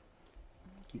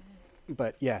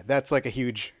 But yeah, that's like a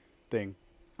huge thing.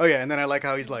 Oh yeah, and then I like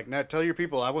how he's like, "Now tell your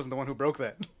people I wasn't the one who broke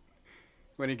that."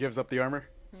 When he gives up the armor.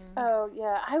 Oh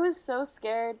yeah, I was so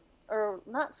scared, or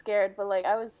not scared, but like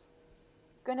I was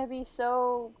gonna be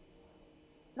so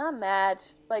not mad,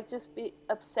 like just be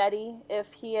upsetty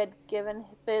if he had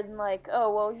been like,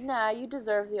 oh well, nah, you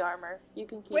deserve the armor, you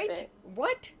can keep Wait, it.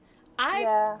 what?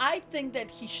 Yeah. I think that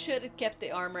he should have kept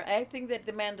the armor. I think that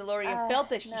the Mandalorian felt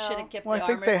that he no. should have kept Well, the I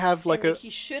armor. think they have, like, and that a- he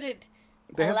shouldn't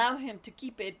they have- allow him to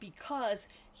keep it because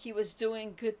he was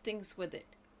doing good things with it.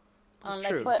 Unlike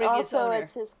true. his But previous also, owner.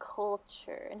 it's his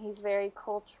culture, and he's very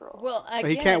cultural. Well,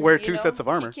 again, he can't wear you two know, sets of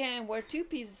armor. He can't wear two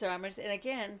pieces of armor, and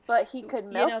again, But he could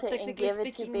you melt know, it and technically give it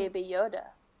to speaking- Baby Yoda.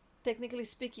 technically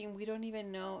speaking, we don't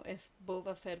even know if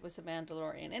Boba Fett was a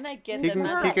Mandalorian. And I get He that can-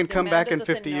 Mando, he can the come back Mando in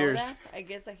doesn't 50 know years. that. I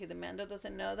guess that the Mando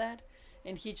doesn't know that,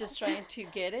 and he's just trying to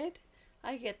get it.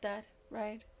 I get that,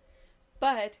 right?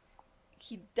 But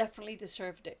he definitely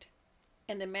deserved it,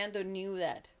 and the Mando knew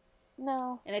that,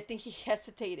 No, and I think he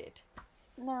hesitated.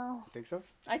 no, Think so?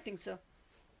 I think so.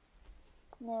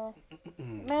 nah.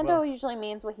 Mando usually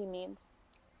means what he means.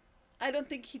 I don't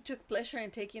think he took pleasure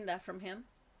in taking that from him.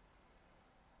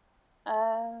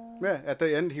 Yeah, at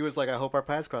the end he was like, "I hope our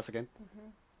paths cross again."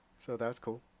 So that's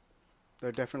cool.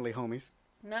 They're definitely homies.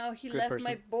 Now he Good left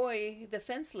person. my boy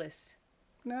defenseless.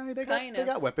 No, they Kind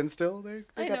got of. weapons still. They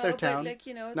I got know, their but, town. like,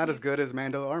 you know, Not the- as good as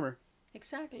Mando armor,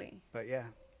 Exactly. but yeah.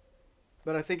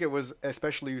 But I think it was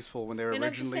especially useful when they were And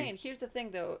I'm just originally. saying, here's the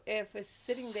thing though, if it's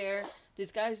sitting there,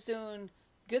 this guy's doing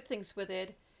good things with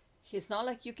it, it's not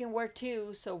like you can wear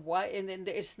two, so why, and then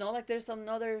it's not like there's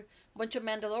another bunch of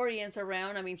Mandalorians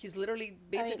around. I mean, he's literally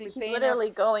basically he's paying literally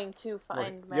off. going to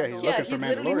find yeah, he's Mandalorian. Yeah, looking he's for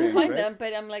literally to Mandalorians, find right? them,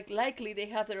 but I'm like, likely they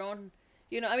have their own,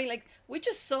 I mean, like, we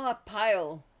just saw a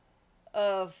pile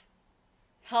of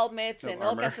helmets No and all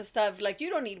armor. kinds of stuff. Like, you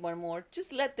don't need one more.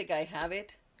 Just let the guy have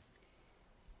it.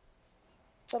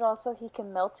 But also, he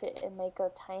can melt it and make a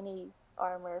tiny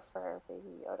armor for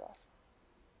Baby Yoda.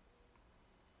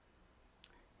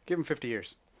 Give him 50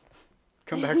 years.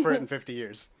 Come back for it in 50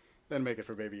 years. Then make it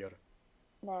for Baby Yoda.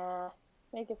 Nah,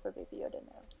 make it for Baby Yoda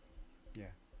now. Yeah.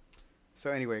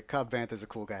 So anyway, Cobb Vanth is a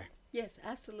cool guy. Yes,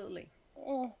 absolutely.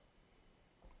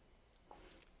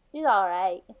 He's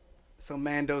alright. So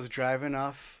Mando's driving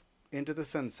off into the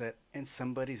sunset, and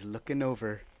somebody's looking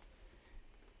over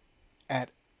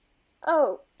at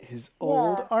Oh, his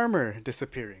old Yeah. armor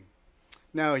disappearing.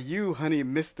 Now you, honey,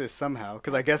 missed this somehow,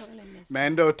 because I guess totally missed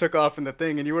Mando took off in the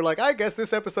thing, and you were like, "I guess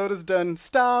this episode is done.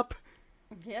 Stop."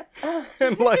 Yep.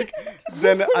 And like,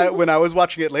 then when I was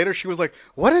watching it later, she was like,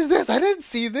 "What is this? I didn't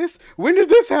see this. When did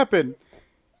this happen?"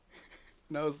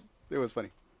 And it was funny.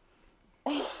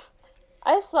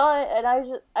 I saw it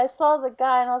and I saw the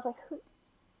guy and I was like,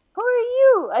 who are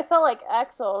you? I felt like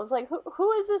Axel. I was like,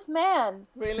 who is this man?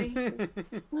 Really?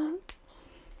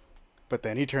 But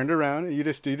then he turned around, and you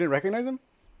didn't recognize him.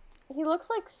 He looks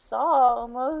like Saw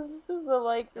almost, but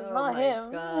like it's Oh not my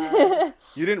him. God.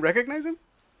 You didn't recognize him?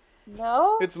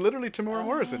 No? It's literally Tamora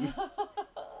Morrison,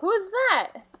 Who is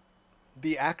that?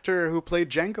 the actor who played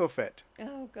Jango Fett.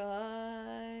 Oh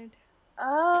God.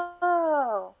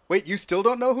 Oh. Wait, you still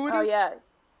don't know who it Oh is? yeah.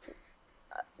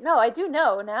 No, I do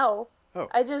know now. Oh.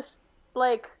 I just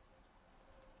like.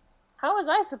 How was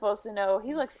I supposed to know?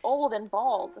 He looks old and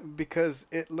bald. Because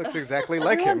it looks exactly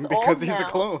like him, Everyone's because old he's a now.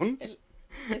 clone.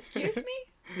 Excuse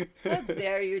me? How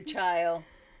dare you, child?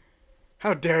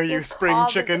 How dare you, His spring Cobb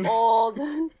is chicken? old.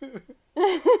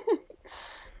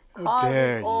 How Cobb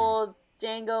dare is you? old.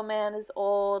 Django Man is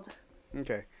old.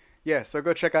 Okay. Yeah, so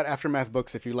go check out Aftermath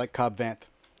books if you like Cobb Vanth.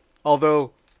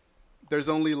 Although, there's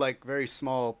only like very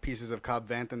small pieces of Cobb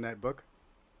Vanth in that book.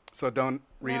 So don't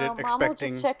read No, it Mom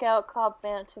expecting... will just check out Cobb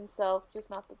Vanth himself, just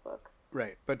not the book.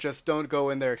 Right, but just don't go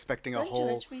in there expecting a Don't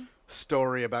whole judge me.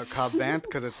 story about Cobb Vanth,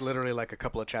 because it's literally like a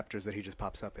couple of chapters that he just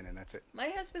pops up in, and that's it. My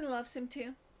husband loves him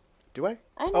too. Do I?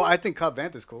 I know. Oh, I think Cobb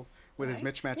Vanth is cool with his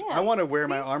Right? mismatch. Yeah. I want to wear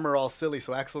my armor all silly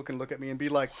so Axel can look at me and be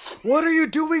like, "What are you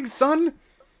doing, son?"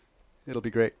 It'll be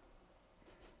great.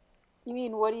 You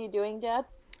mean, what are you doing, Dad?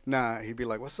 Nah, he'd be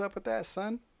like, "What's up with that,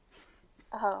 son?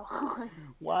 Oh, I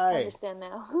Why? understand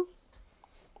now.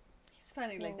 He's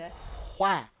funny like that.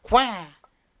 Why? Why?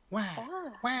 Why?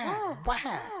 Ah, Why?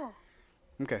 Why?"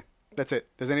 Okay, that's it.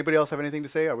 Does anybody else have anything to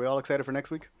say? Are we all excited for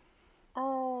next week?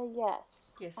 Yes.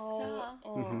 Yes, I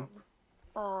sir.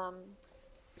 am.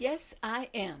 Yes, I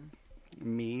am.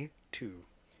 Me too.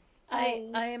 I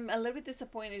am a little bit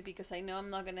disappointed because I know I'm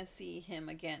not gonna see him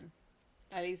again.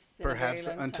 At least in Perhaps a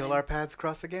very long until time. our paths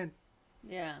cross again.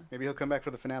 Yeah. Maybe he'll come back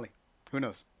for the finale. Who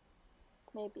knows?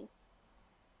 Maybe.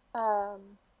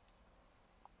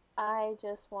 I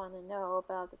just want to know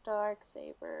about the dark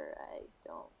saber. I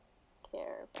don't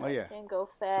care about Oh, yeah. Jango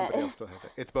Fett. Somebody else still has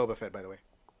it. It's Boba Fett, by the way.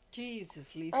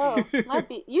 Jesus, Lisa. Oh, might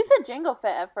be. You said Jango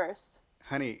Fett at first.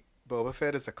 Honey, Boba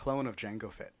Fett is a clone of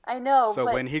Jango Fett. I know. So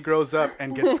but... when he grows up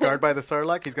and gets scarred by the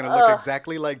Sarlacc, he's going to look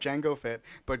exactly like Jango Fett,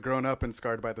 but grown up and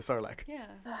scarred by the Sarlacc. Yeah.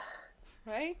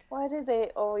 Right? Why do they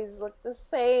always look the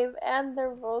same? And they're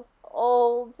both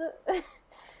old.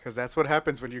 Because that's what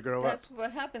happens when you grow That's up.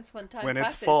 what happens when time When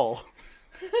passes. it's fall.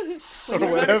 When or you're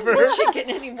not a whatever. spring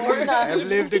chicken anymore. I've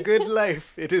lived a good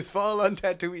life. It is fall on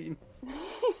Tatooine.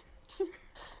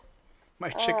 My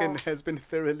chicken has been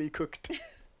thoroughly cooked.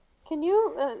 Can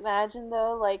you imagine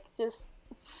though, like just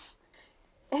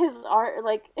his art,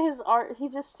 he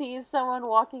just sees someone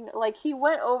walking, like he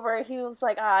went over, he was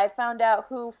like, I found out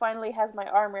who finally has my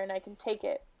armor and I can take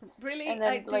it. Really? And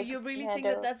then, Do like, you really hand think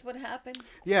that over. that's what happened?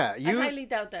 Yeah, I highly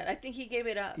doubt that. I think he gave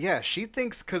it up. Yeah, she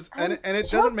thinks I'm and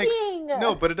it doesn't make joking.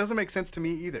 no, but it doesn't make sense to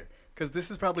me either. Because this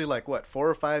is probably like what 4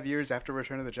 or 5 years after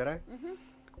Return of the Jedi. Mm-hmm.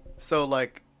 So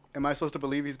like, am I supposed to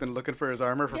believe he's been looking for his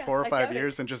armor for Yeah, 4 or I 5 doubt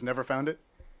years it. and just never found it?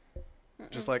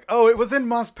 Just like, oh, it was in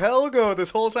Mos Pelgo this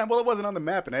whole time. Well, it wasn't on the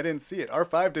map, and I didn't see it.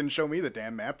 R5 didn't show me the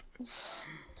damn map.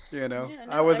 You know, Yeah,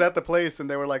 no, I was at the place, and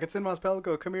they were like, "It's in Mos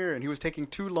Pelgo. Come here." And he was taking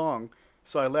too long,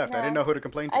 so I left. I didn't know who to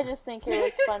complain to. I just think it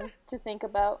was fun to think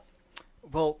about.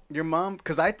 Well, your mom,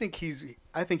 because I think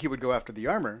he would go after the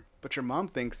armor, but your mom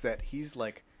thinks that he's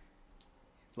like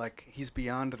he's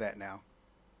beyond that now.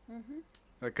 Mm-hmm.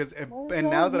 Because and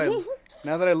now that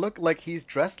I look, like he's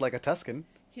dressed like a Tusken.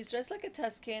 He's dressed like a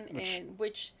Tusken, and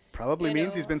which Probably you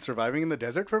means he's know, been surviving in the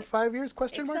desert for 5 years?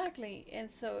 Question mark. exactly. And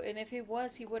so, and if it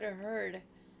was, he would have heard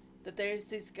that there's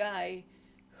this guy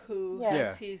who Yeah.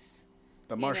 has his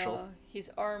The you marshal. know,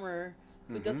 his armor,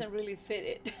 who doesn't really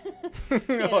fit it.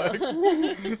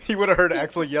 He would have heard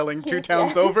Axel yelling 2 Yeah.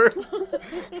 towns over.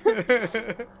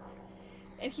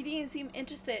 And he didn't seem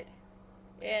interested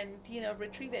and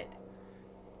retrieve it.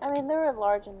 I mean, they were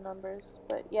large in numbers,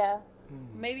 but yeah.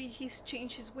 Maybe he's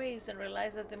changed his ways and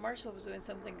realized that the marshal was doing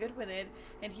something good with it,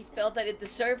 and he felt that it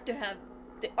deserved to have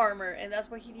the armor, and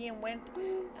that's why he didn't went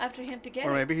after him to get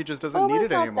Or it. maybe he just doesn't need Boba's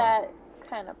it not anymore. that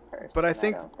kind of person. But I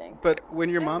don't think, but when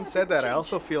your mom Yeah, said that, I change.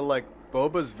 also feel like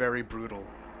Boba's very brutal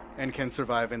and can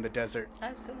survive in the desert.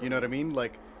 Absolutely. You know what I mean?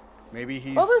 Like, maybe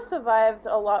he's... Boba survived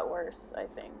a lot worse, I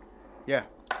think. Yeah.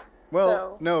 Well,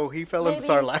 So, no, he fell in the maybe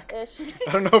Sarlacc. ish.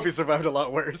 I don't know if he survived a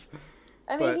lot worse.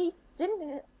 I mean, But- he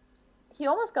didn't. He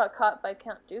almost got caught by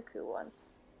Count Dooku once.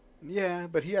 Yeah,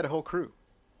 but he had a whole crew.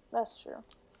 That's true.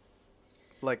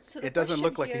 Like, So the it doesn't question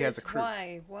look like he here has is a crew.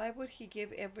 Why? Why would he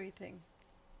give everything?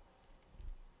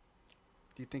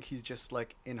 Do you think he's just,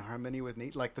 like, in harmony with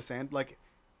nature? Like the sand? Like,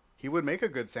 he would make a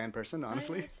good sand person,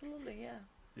 honestly. Absolutely, yeah.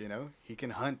 You know? He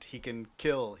can hunt, he can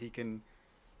kill, he can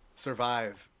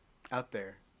survive out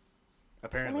there. I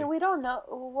Apparently. mean, we don't know.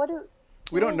 What do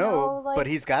we don't know, like, but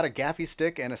he's got a gaffy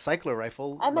stick and a cycler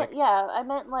rifle. I meant, like, yeah, I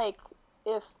meant like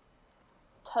if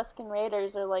Tusken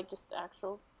Raiders are like just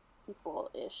actual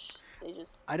people-ish. They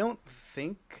just. I don't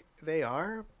think they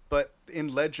are, but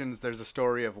in Legends, there's a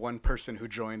story of one person who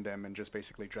joined them and just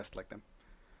basically dressed like them.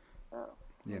 Oh.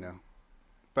 You know?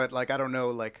 But, like, I don't know,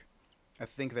 like, I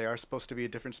think they are supposed to be a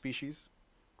different species.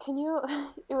 Can you?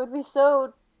 It would be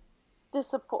so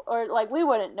disappoint, or like we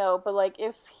wouldn't know, but like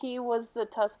if he was the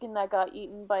Tusken that got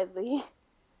eaten by the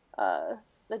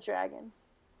dragon.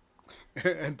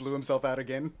 And blew himself out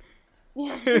again.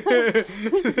 Yeah.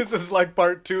 This is like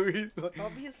part 2. He's like,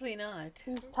 Obviously not.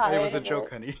 He's tired. it was a of joke,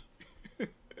 it. honey.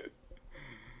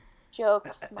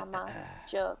 Jokes, mama.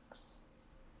 Jokes.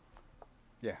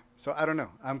 Yeah. So I don't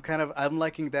know. I'm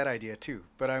liking that idea too,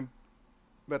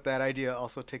 but that idea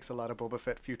also takes a lot of Boba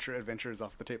Fett future adventures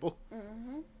off the table.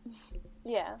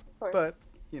 Yeah, of course. But,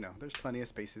 you know, there's plenty of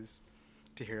spaces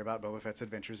to hear about Boba Fett's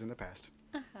adventures in the past.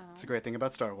 It's a great thing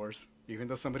about Star Wars. Even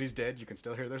though somebody's dead, you can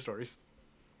still hear their stories.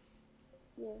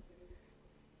 Yes.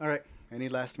 All right. Any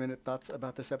last minute thoughts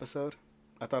about this episode?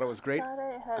 I thought it was great. Thought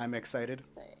I had I'm excited. to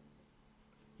say.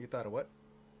 You thought of what?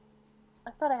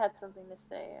 I thought I had something to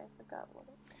say. I forgot what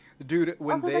it. Dude,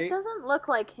 when Also, they... that doesn't look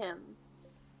like him.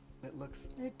 It looks...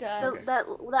 It The, does.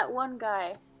 that one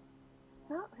guy.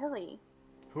 Not really.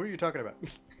 Who are you talking about?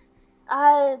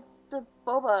 The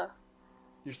Boba.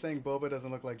 You're saying Boba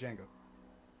doesn't look like Django.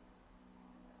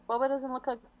 Boba doesn't look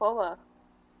like Boba.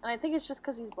 And I think it's just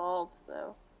because he's bald,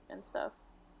 though, and stuff.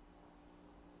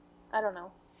 I don't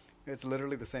know. It's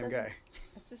literally the same guy.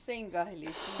 It's the same guy,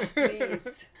 Lisa.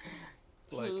 Please.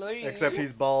 Please. Except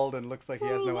he's bald and looks like he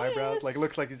has no eyebrows. Like,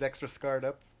 looks like he's extra scarred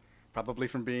up. Probably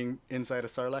from being inside a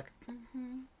Sarlacc.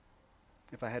 Mm-hmm.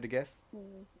 If I had to guess.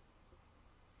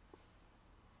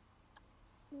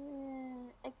 Yeah,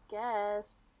 I guess.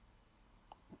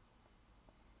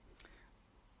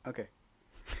 Okay.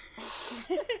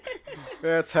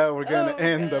 That's how we're gonna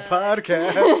end the Trying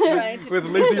podcast to with do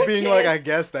Lizzie it being again. like, I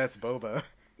guess that's Boba.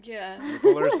 Yeah.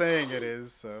 People are saying it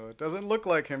is, so it doesn't look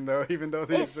like him though, even though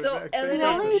he's It's the so exact same The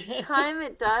elegant. person. only time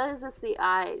it does is the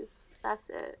eyes. That's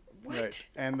it. What? Right,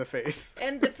 and the face.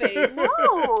 And the face.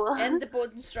 No! And the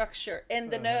bone structure. And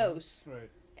the nose. Right.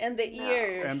 And the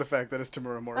ears. And the fact that it's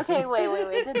Tamura Morrison. Okay,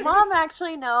 wait. Did Mom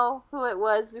actually know who it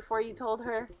was before you told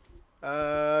her?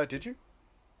 Did you?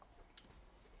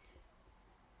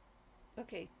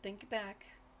 Okay, think back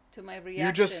to my reaction.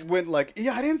 You just went like,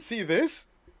 yeah, I didn't see this.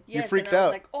 Yes, you freaked and I was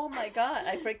out. like, oh my god,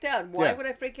 I freaked out. Why Yeah. would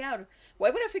I freak out? Why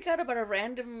would I freak out about a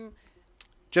random...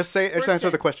 Just answer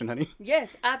person. the question, honey.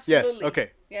 Yes, absolutely. Yes,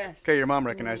 okay. Yes. Okay, your mom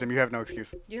recognized him. You have no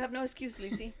excuse. You have no excuse,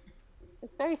 Lizzie.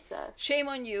 It's very sus. Shame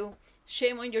on you.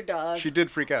 Shame on your dog. She did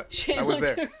freak out. Shame I was on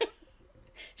there. Your...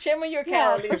 Shame on your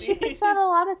cow, Yeah, she Lizzie. freaks out a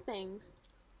lot of things.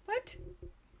 What?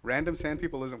 Random sand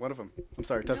people isn't one of them. I'm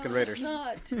sorry, Tusken No, Raiders. It's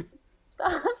not.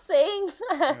 Stop saying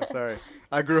that. Yeah, sorry.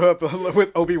 I grew up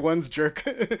with Obi-Wan's jerk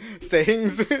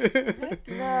sayings.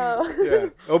 No. Yeah.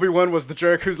 Obi-Wan was the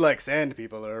jerk who's like, sand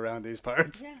people are around these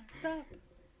parts. Yeah, stop.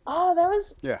 Oh, that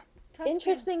was Yeah. Tusken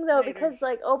interesting though, Raiders. because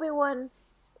like Obi-Wan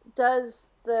does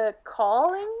the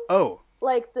calling, Oh,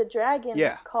 like the dragon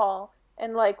Yeah. call,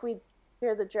 and like we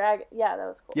hear the dragon. Yeah, that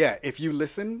was cool. yeah. If you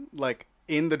listen, like,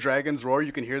 in the dragon's roar,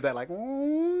 you can hear that, like,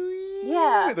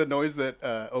 Yeah. the noise that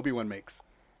Obi-Wan makes.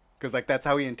 Because, like, that's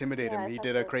how he intimidated Yeah, him. He that's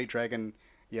did a it. Great Dragon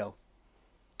yell.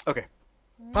 Okay.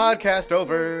 Podcast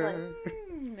over.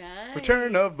 Nice.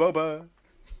 Return of Boba.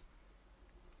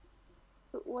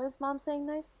 What is Mom saying?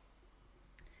 Nice.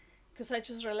 Because I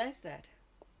just realized that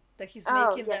he's Oh,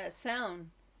 making yes. that sound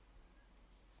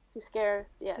To scare.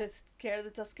 Yeah. to scare the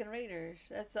Tusken Raiders.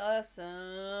 That's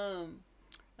awesome.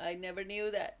 I never knew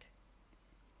that.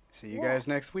 See you guys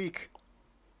next week.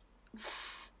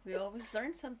 We always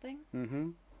learn something.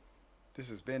 Mm-hmm. This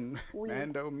has been We-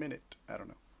 Mando Minute. I don't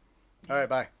know. All right,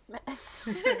 bye.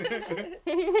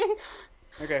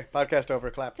 Okay, podcast over.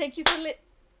 Clap. Thank you for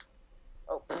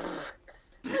Oh.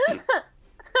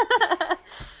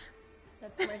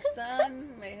 That's my son,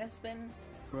 my husband,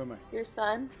 Who am Your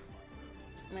son.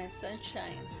 my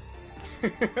sunshine. I?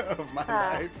 Of my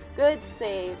Ah, life. good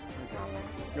save.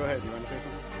 Go ahead. You want to say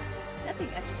something? Nothing.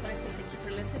 I just want to say thank you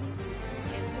for listening,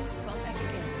 and please come back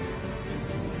again.